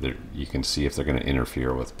you can see if they're going to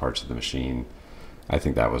interfere with parts of the machine. I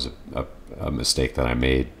think that was a mistake that I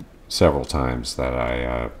made several times that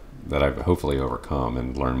I've hopefully overcome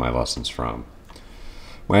and learned my lessons from.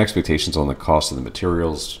 My expectations on the cost of the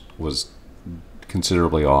materials was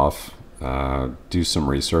considerably off. Do some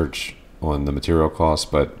research on the material costs,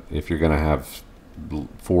 but if you're going to have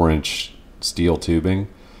 4-inch steel tubing,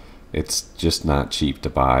 it's just not cheap to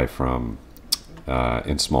buy from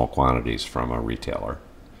in small quantities from a retailer.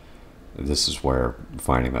 This is where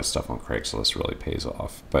finding that stuff on Craigslist really pays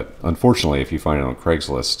off. But unfortunately, if you find it on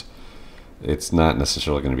Craigslist, it's not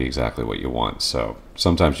necessarily going to be exactly what you want. So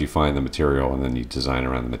sometimes you find the material and then you design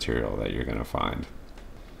around the material that you're going to find.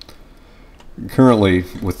 Currently,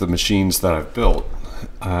 with the machines that I've built,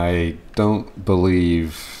 I don't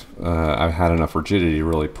believe I've had enough rigidity to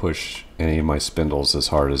really push any of my spindles as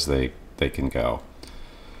hard as they can go.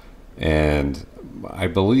 And I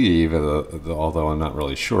believe, although I'm not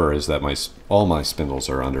really sure, is that all my spindles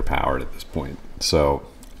are underpowered at this point. So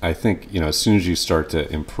I think, as soon as you start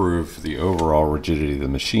to improve the overall rigidity of the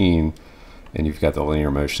machine, and you've got the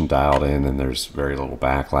linear motion dialed in, and there's very little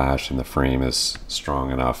backlash, and the frame is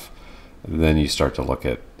strong enough, then you start to look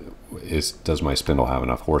at, does my spindle have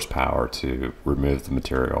enough horsepower to remove the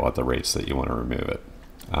material at the rates that you want to remove it?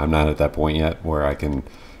 I'm not at that point yet where I can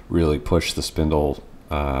really push the spindle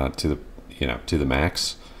to the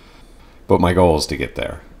max, but my goal is to get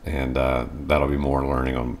there, and that'll be more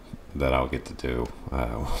learning that I'll get to do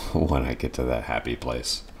when I get to that happy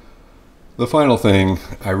place. The final thing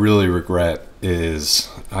I really regret is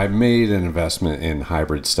I made an investment in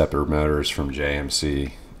hybrid stepper motors from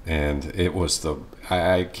JMC, and it was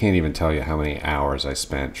I can't even tell you how many hours I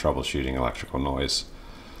spent troubleshooting electrical noise.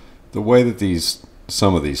 The way that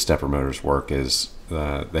some of these stepper motors work is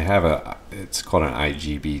they have it's called an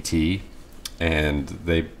IGBT, and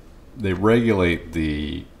they regulate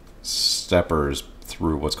the steppers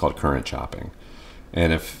through what's called current chopping.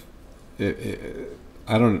 And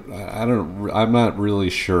I'm not really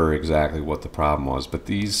sure exactly what the problem was, but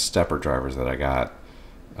these stepper drivers that I got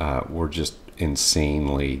were just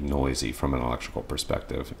insanely noisy from an electrical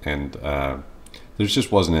perspective, and there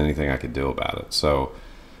just wasn't anything I could do about it. So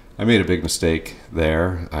I made a big mistake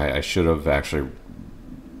there. I should have actually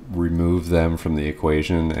removed them from the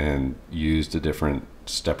equation and used a different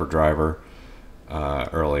stepper driver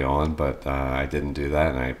early on, but I didn't do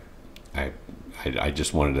that, and I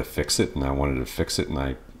just wanted to fix it, and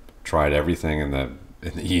I tried everything in the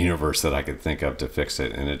universe that I could think of to fix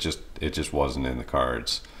it, and it just wasn't in the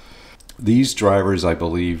cards. These drivers, I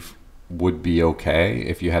believe, would be okay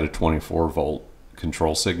if you had a 24-volt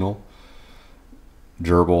control signal.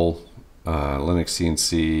 Gerbil, Linux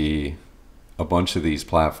CNC, a bunch of these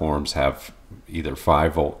platforms have either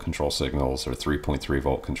 5-volt control signals or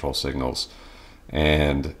 3.3-volt control signals,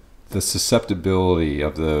 and the susceptibility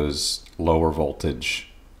of those lower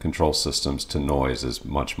voltage control systems to noise is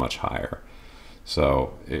much, much higher.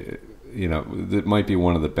 So that might be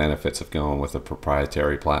one of the benefits of going with a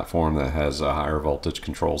proprietary platform that has a higher voltage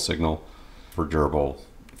control signal. For Gerbil,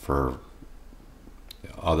 for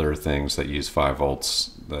other things that use 5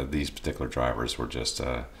 volts, these particular drivers were just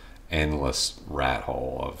an endless rat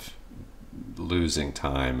hole of losing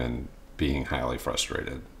time and being highly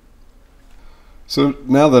frustrated. So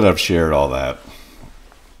now that I've shared all that,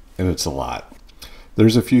 and it's a lot,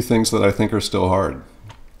 there's a few things that I think are still hard.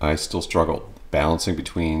 I still struggle balancing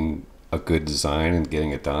between a good design and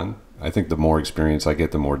getting it done. I think the more experience I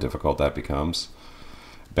get, the more difficult that becomes.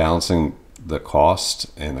 Balancing the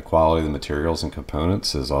cost and the quality of the materials and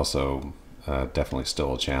components is also definitely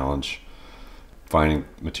still a challenge. Finding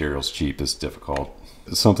materials cheap is difficult.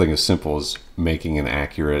 Something as simple as making an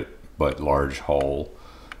accurate but large hole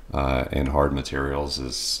in hard materials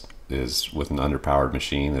is with an underpowered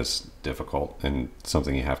machine is difficult, and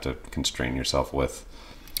something you have to constrain yourself with.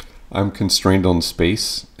 I'm constrained on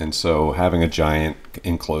space, and so having a giant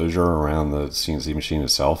enclosure around the CNC machine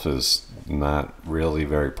itself is not really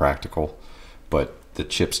very practical, but the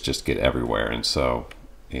chips just get everywhere, and so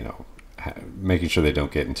making sure they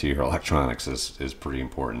don't get into your electronics is pretty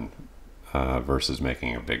important, versus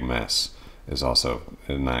making a big mess is also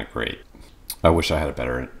not great. I wish I had a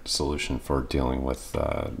better solution for dealing with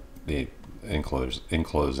the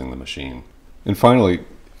enclosing the machine. And finally,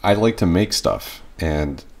 I like to make stuff,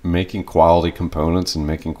 and making quality components and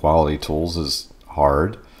making quality tools is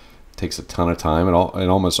hard. It takes a ton of time. It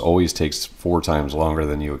almost always takes 4 times longer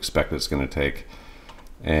than you expect it's going to take.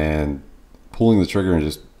 And pulling the trigger and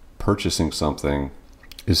just purchasing something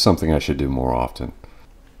is something I should do more often.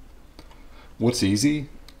 What's easy?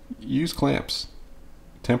 Use clamps.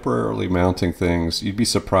 Temporarily mounting things, you'd be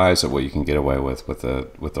surprised at what you can get away with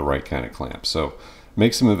the right kind of clamp. So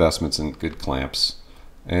make some investments in good clamps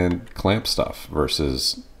and clamp stuff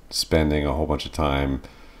versus spending a whole bunch of time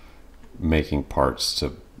making parts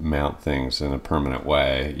to mount things in a permanent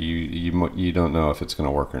way. You don't know if it's going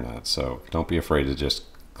to work or not. So don't be afraid to just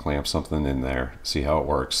clamp something in there, see how it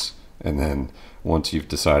works, and then once you've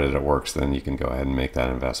decided it works, then you can go ahead and make that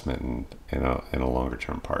investment in a longer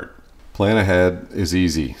term part. Plan ahead is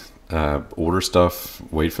easy. Order stuff,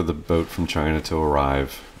 wait for the boat from China to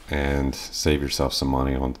arrive, and save yourself some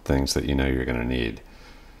money on things that you know you're going to need.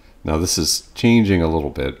 Now this is changing a little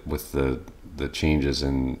bit with the changes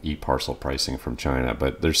in e-parcel pricing from China,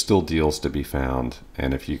 but there's still deals to be found,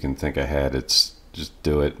 and if you can think ahead, it's just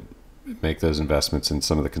do it. Make those investments in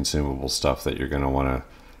some of the consumable stuff that you're going to want to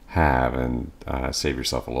have, and save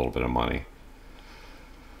yourself a little bit of money.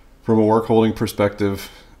 From a work holding perspective,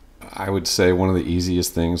 I would say one of the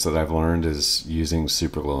easiest things that I've learned is using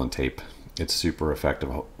super glue and tape. It's super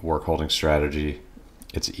effective work holding strategy.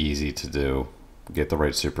 It's easy to do. Get the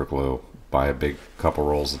right super glue, buy a big couple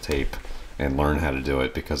rolls of tape, and learn how to do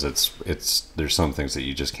it, because there's some things that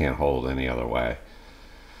you just can't hold any other way.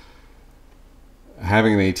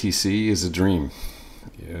 Having an ATC is a dream.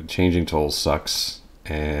 Changing tools sucks,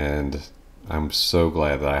 and I'm so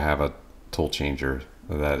glad that I have a tool changer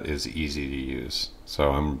that is easy to use.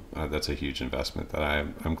 So that's a huge investment that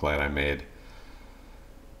I'm glad I made.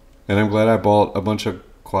 And I'm glad I bought a bunch of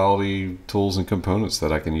quality tools and components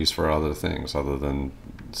that I can use for other things other than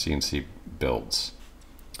CNC builds.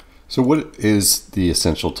 So what is the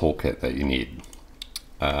essential toolkit that you need?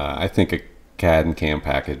 I think a CAD and CAM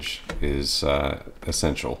package is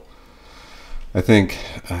essential. I think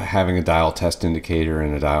having a dial test indicator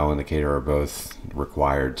and a dial indicator are both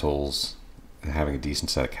required tools. Having a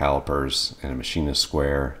decent set of calipers and a machinist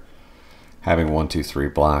square, having 1, 2, 3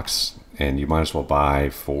 blocks, and you might as well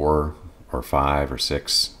buy 4 or 5 or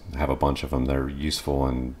 6, have a bunch of them. They're useful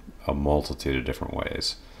in a multitude of different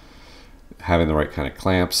ways. Having the right kind of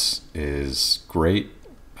clamps is great.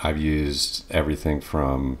 I've used everything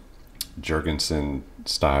from Jurgensen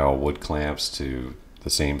style wood clamps to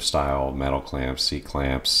the same style metal clamps, C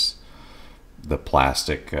clamps, the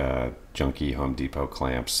plastic junky Home Depot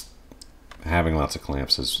clamps. Having lots of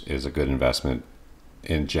clamps is a good investment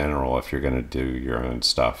in general if you're going to do your own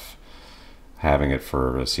stuff. Having it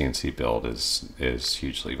for a CNC build is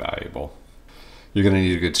hugely valuable. You're going to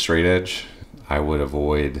need a good straight edge. I would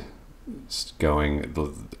avoid going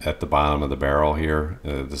at the bottom of the barrel here.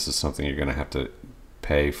 This is something you're going to have to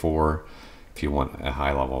pay for if you want a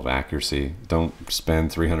high level of accuracy. Don't spend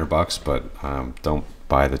 $300, but don't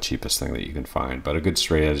buy the cheapest thing that you can find. But a good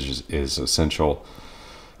straight edge is essential.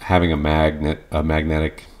 Having a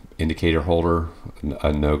magnetic indicator holder,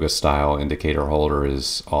 a Noga style indicator holder,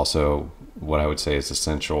 is also what I would say is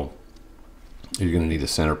essential. You're going to need a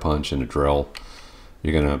center punch and a drill.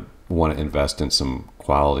 You're going to want to invest in some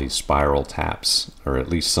quality spiral taps, or at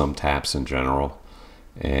least some taps in general,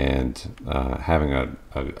 and having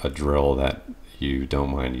a drill that you don't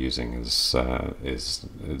mind using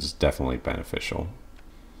is definitely beneficial.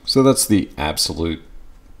 So that's the absolute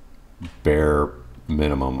bare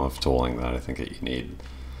minimum of tooling that I think that you need.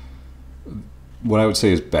 What I would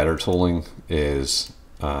say is better tooling is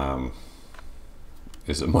a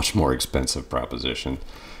much more expensive proposition,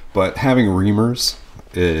 but having reamers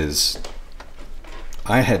is,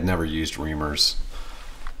 I had never used reamers.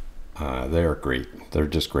 They're great. They're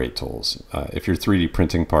just great tools. If you're 3D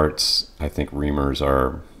printing parts, I think reamers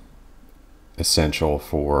are essential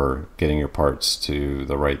for getting your parts to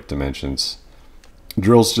the right dimensions.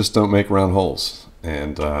 Drills just don't make round holes,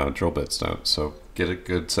 and drill bits don't. So get a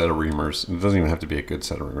good set of reamers. It doesn't even have to be a good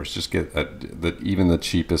set of reamers. Just get even the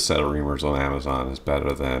cheapest set of reamers on Amazon is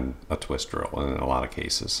better than a twist drill in a lot of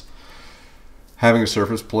cases. Having a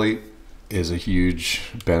surface plate is a huge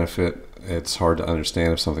benefit. It's hard to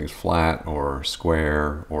understand if something's flat or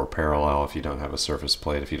square or parallel if you don't have a surface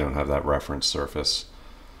plate, if you don't have that reference surface.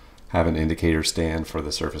 Have an indicator stand for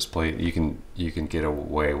the surface plate. You can get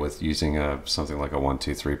away with using something like a 1,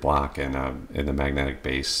 2, 3 block and the magnetic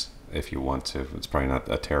base if you want to. It's probably not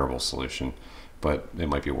a terrible solution, but it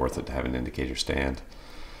might be worth it to have an indicator stand.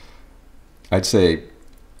 I'd say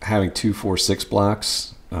having 2, 4, 6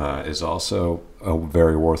 blocks is also a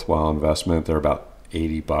very worthwhile investment. They're about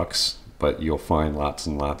 $80, but you'll find lots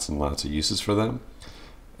and lots and lots of uses for them.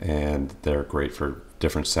 And they're great for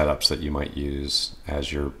different setups that you might use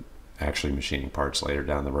as you're actually machining parts later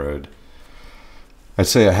down the road. I'd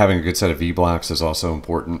say having a good set of V-blocks is also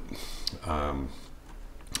important.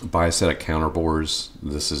 Buy a set of counter bores.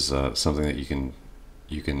 This is something that you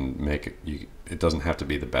can make. It doesn't have to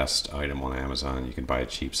be the best item on Amazon. You can buy a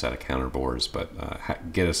cheap set of counter bores, but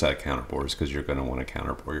get a set of counter bores because you're going to want to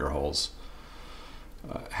counter bore your holes.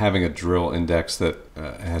 Having a drill index that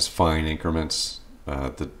has fine increments.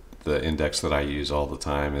 The index that I use all the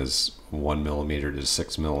time is 1 millimeter to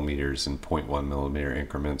 6 millimeters in 0.1 millimeter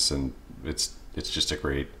increments, and it's just a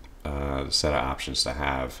great set of options to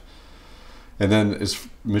have. And then as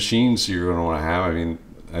machines you're going to want to have, I mean,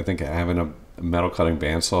 I think having a metal cutting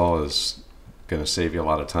bandsaw is going to save you a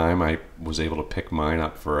lot of time. I was able to pick mine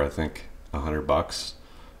up for I think $100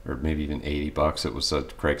 or maybe even $80. It was a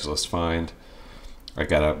Craigslist find. I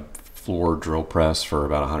got a floor drill press for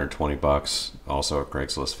about $120, also a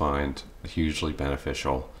Craigslist find, hugely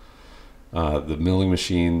beneficial. The milling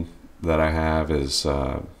machine that I have is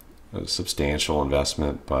a substantial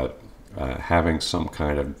investment, but having some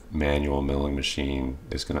kind of manual milling machine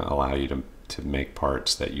is going to allow you to make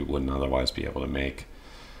parts that you wouldn't otherwise be able to make.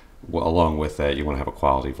 Well, along with that, you want to have a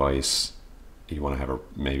quality vise. You want to have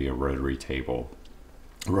maybe a rotary table.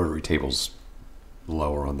 Rotary table's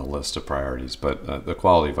lower on the list of priorities, but the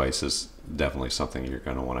quality vise is definitely something you're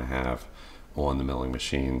going to want to have on the milling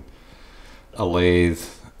machine. A lathe,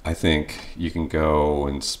 I think you can go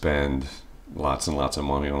and spend lots and lots of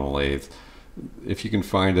money on a lathe. If you can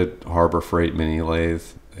find a Harbor Freight mini lathe,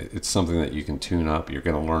 it's something that you can tune up. You're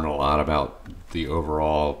going to learn a lot about the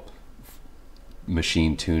overall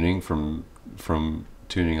machine tuning from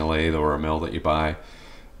tuning a lathe or a mill that you buy,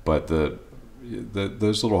 but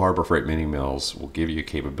those little Harbor Freight mini mills will give you a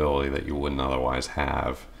capability that you wouldn't otherwise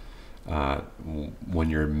have when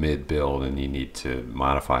you're mid-build and you need to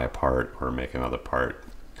modify a part or make another part.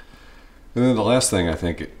 And then the last thing I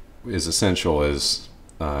think is essential is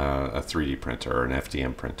a 3D printer or an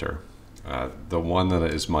FDM printer. The one that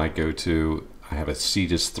is my go-to, I have a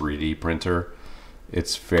Cetus 3D printer.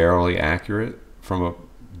 It's fairly accurate from a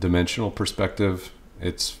dimensional perspective.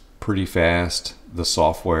 It's pretty fast. The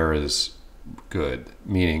software is good,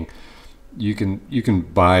 meaning you can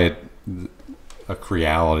buy a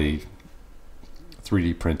Creality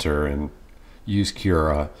 3D printer and use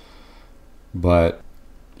Cura, but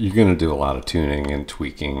you're going to do a lot of tuning and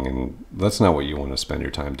tweaking, and that's not what you want to spend your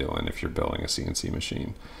time doing if you're building a CNC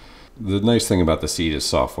machine. The nice thing about the Cetus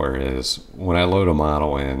software is when I load a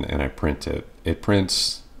model in and I print it, it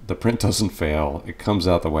prints, the print doesn't fail, it comes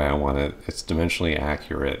out the way I want it, it's dimensionally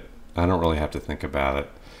accurate. I don't really have to think about it.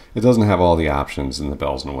 It doesn't have all the options and the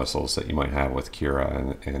bells and whistles that you might have with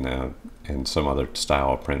Cura and some other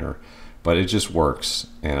style of printer, but it just works,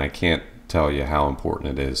 and I can't tell you how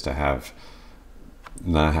important it is to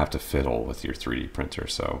not have to fiddle with your 3D printer.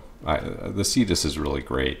 So the Cetus is really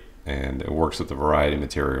great, and it works with a variety of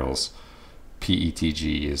materials.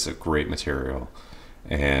 PETG is a great material,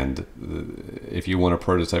 and if you want to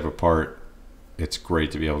prototype a part, it's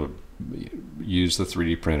great to be able to use the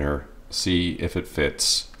 3D printer, see if it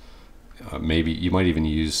fits. Maybe you might even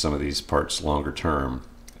use some of these parts longer term,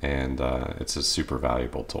 and it's a super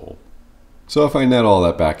valuable tool. So if I net all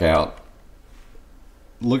that back out,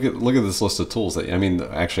 look at this list of tools that, I mean,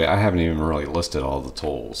 actually I haven't even really listed all the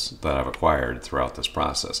tools that I've acquired throughout this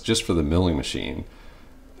process. Just for the milling machine,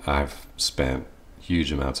 I've spent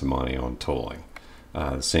huge amounts of money on tooling.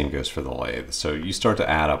 The same goes for the lathe. So you start to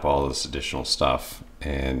add up all this additional stuff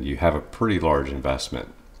and you have a pretty large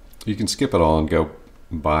investment. You can skip it all and go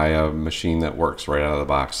buy a machine that works right out of the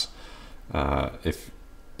box.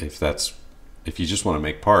 If you just want to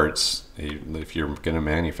make parts, if you're going to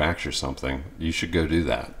manufacture something, you should go do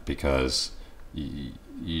that, because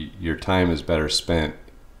your time is better spent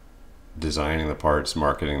designing the parts,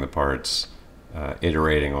 marketing the parts,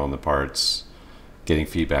 iterating on the parts, getting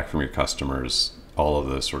feedback from your customers, all of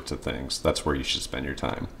those sorts of things. That's where you should spend your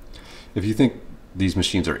time. If you think these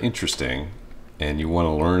machines are interesting and you want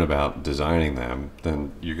to learn about designing them,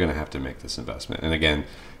 then you're going to have to make this investment. And again,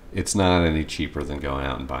 it's not any cheaper than going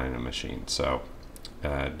out and buying a machine. So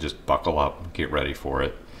just buckle up, get ready for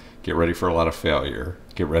it. Get ready for a lot of failure.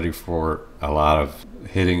 Get ready for a lot of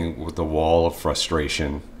hitting with the wall of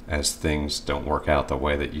frustration as things don't work out the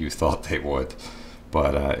way that you thought they would.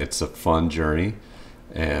 But it's a fun journey,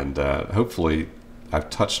 and hopefully I've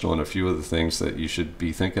touched on a few of the things that you should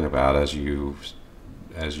be thinking about as you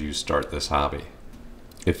start this hobby.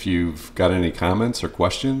 If you've got any comments or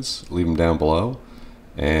questions, leave them down below.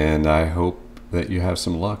 And I hope that you have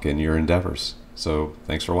some luck in your endeavors. So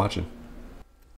thanks for watching.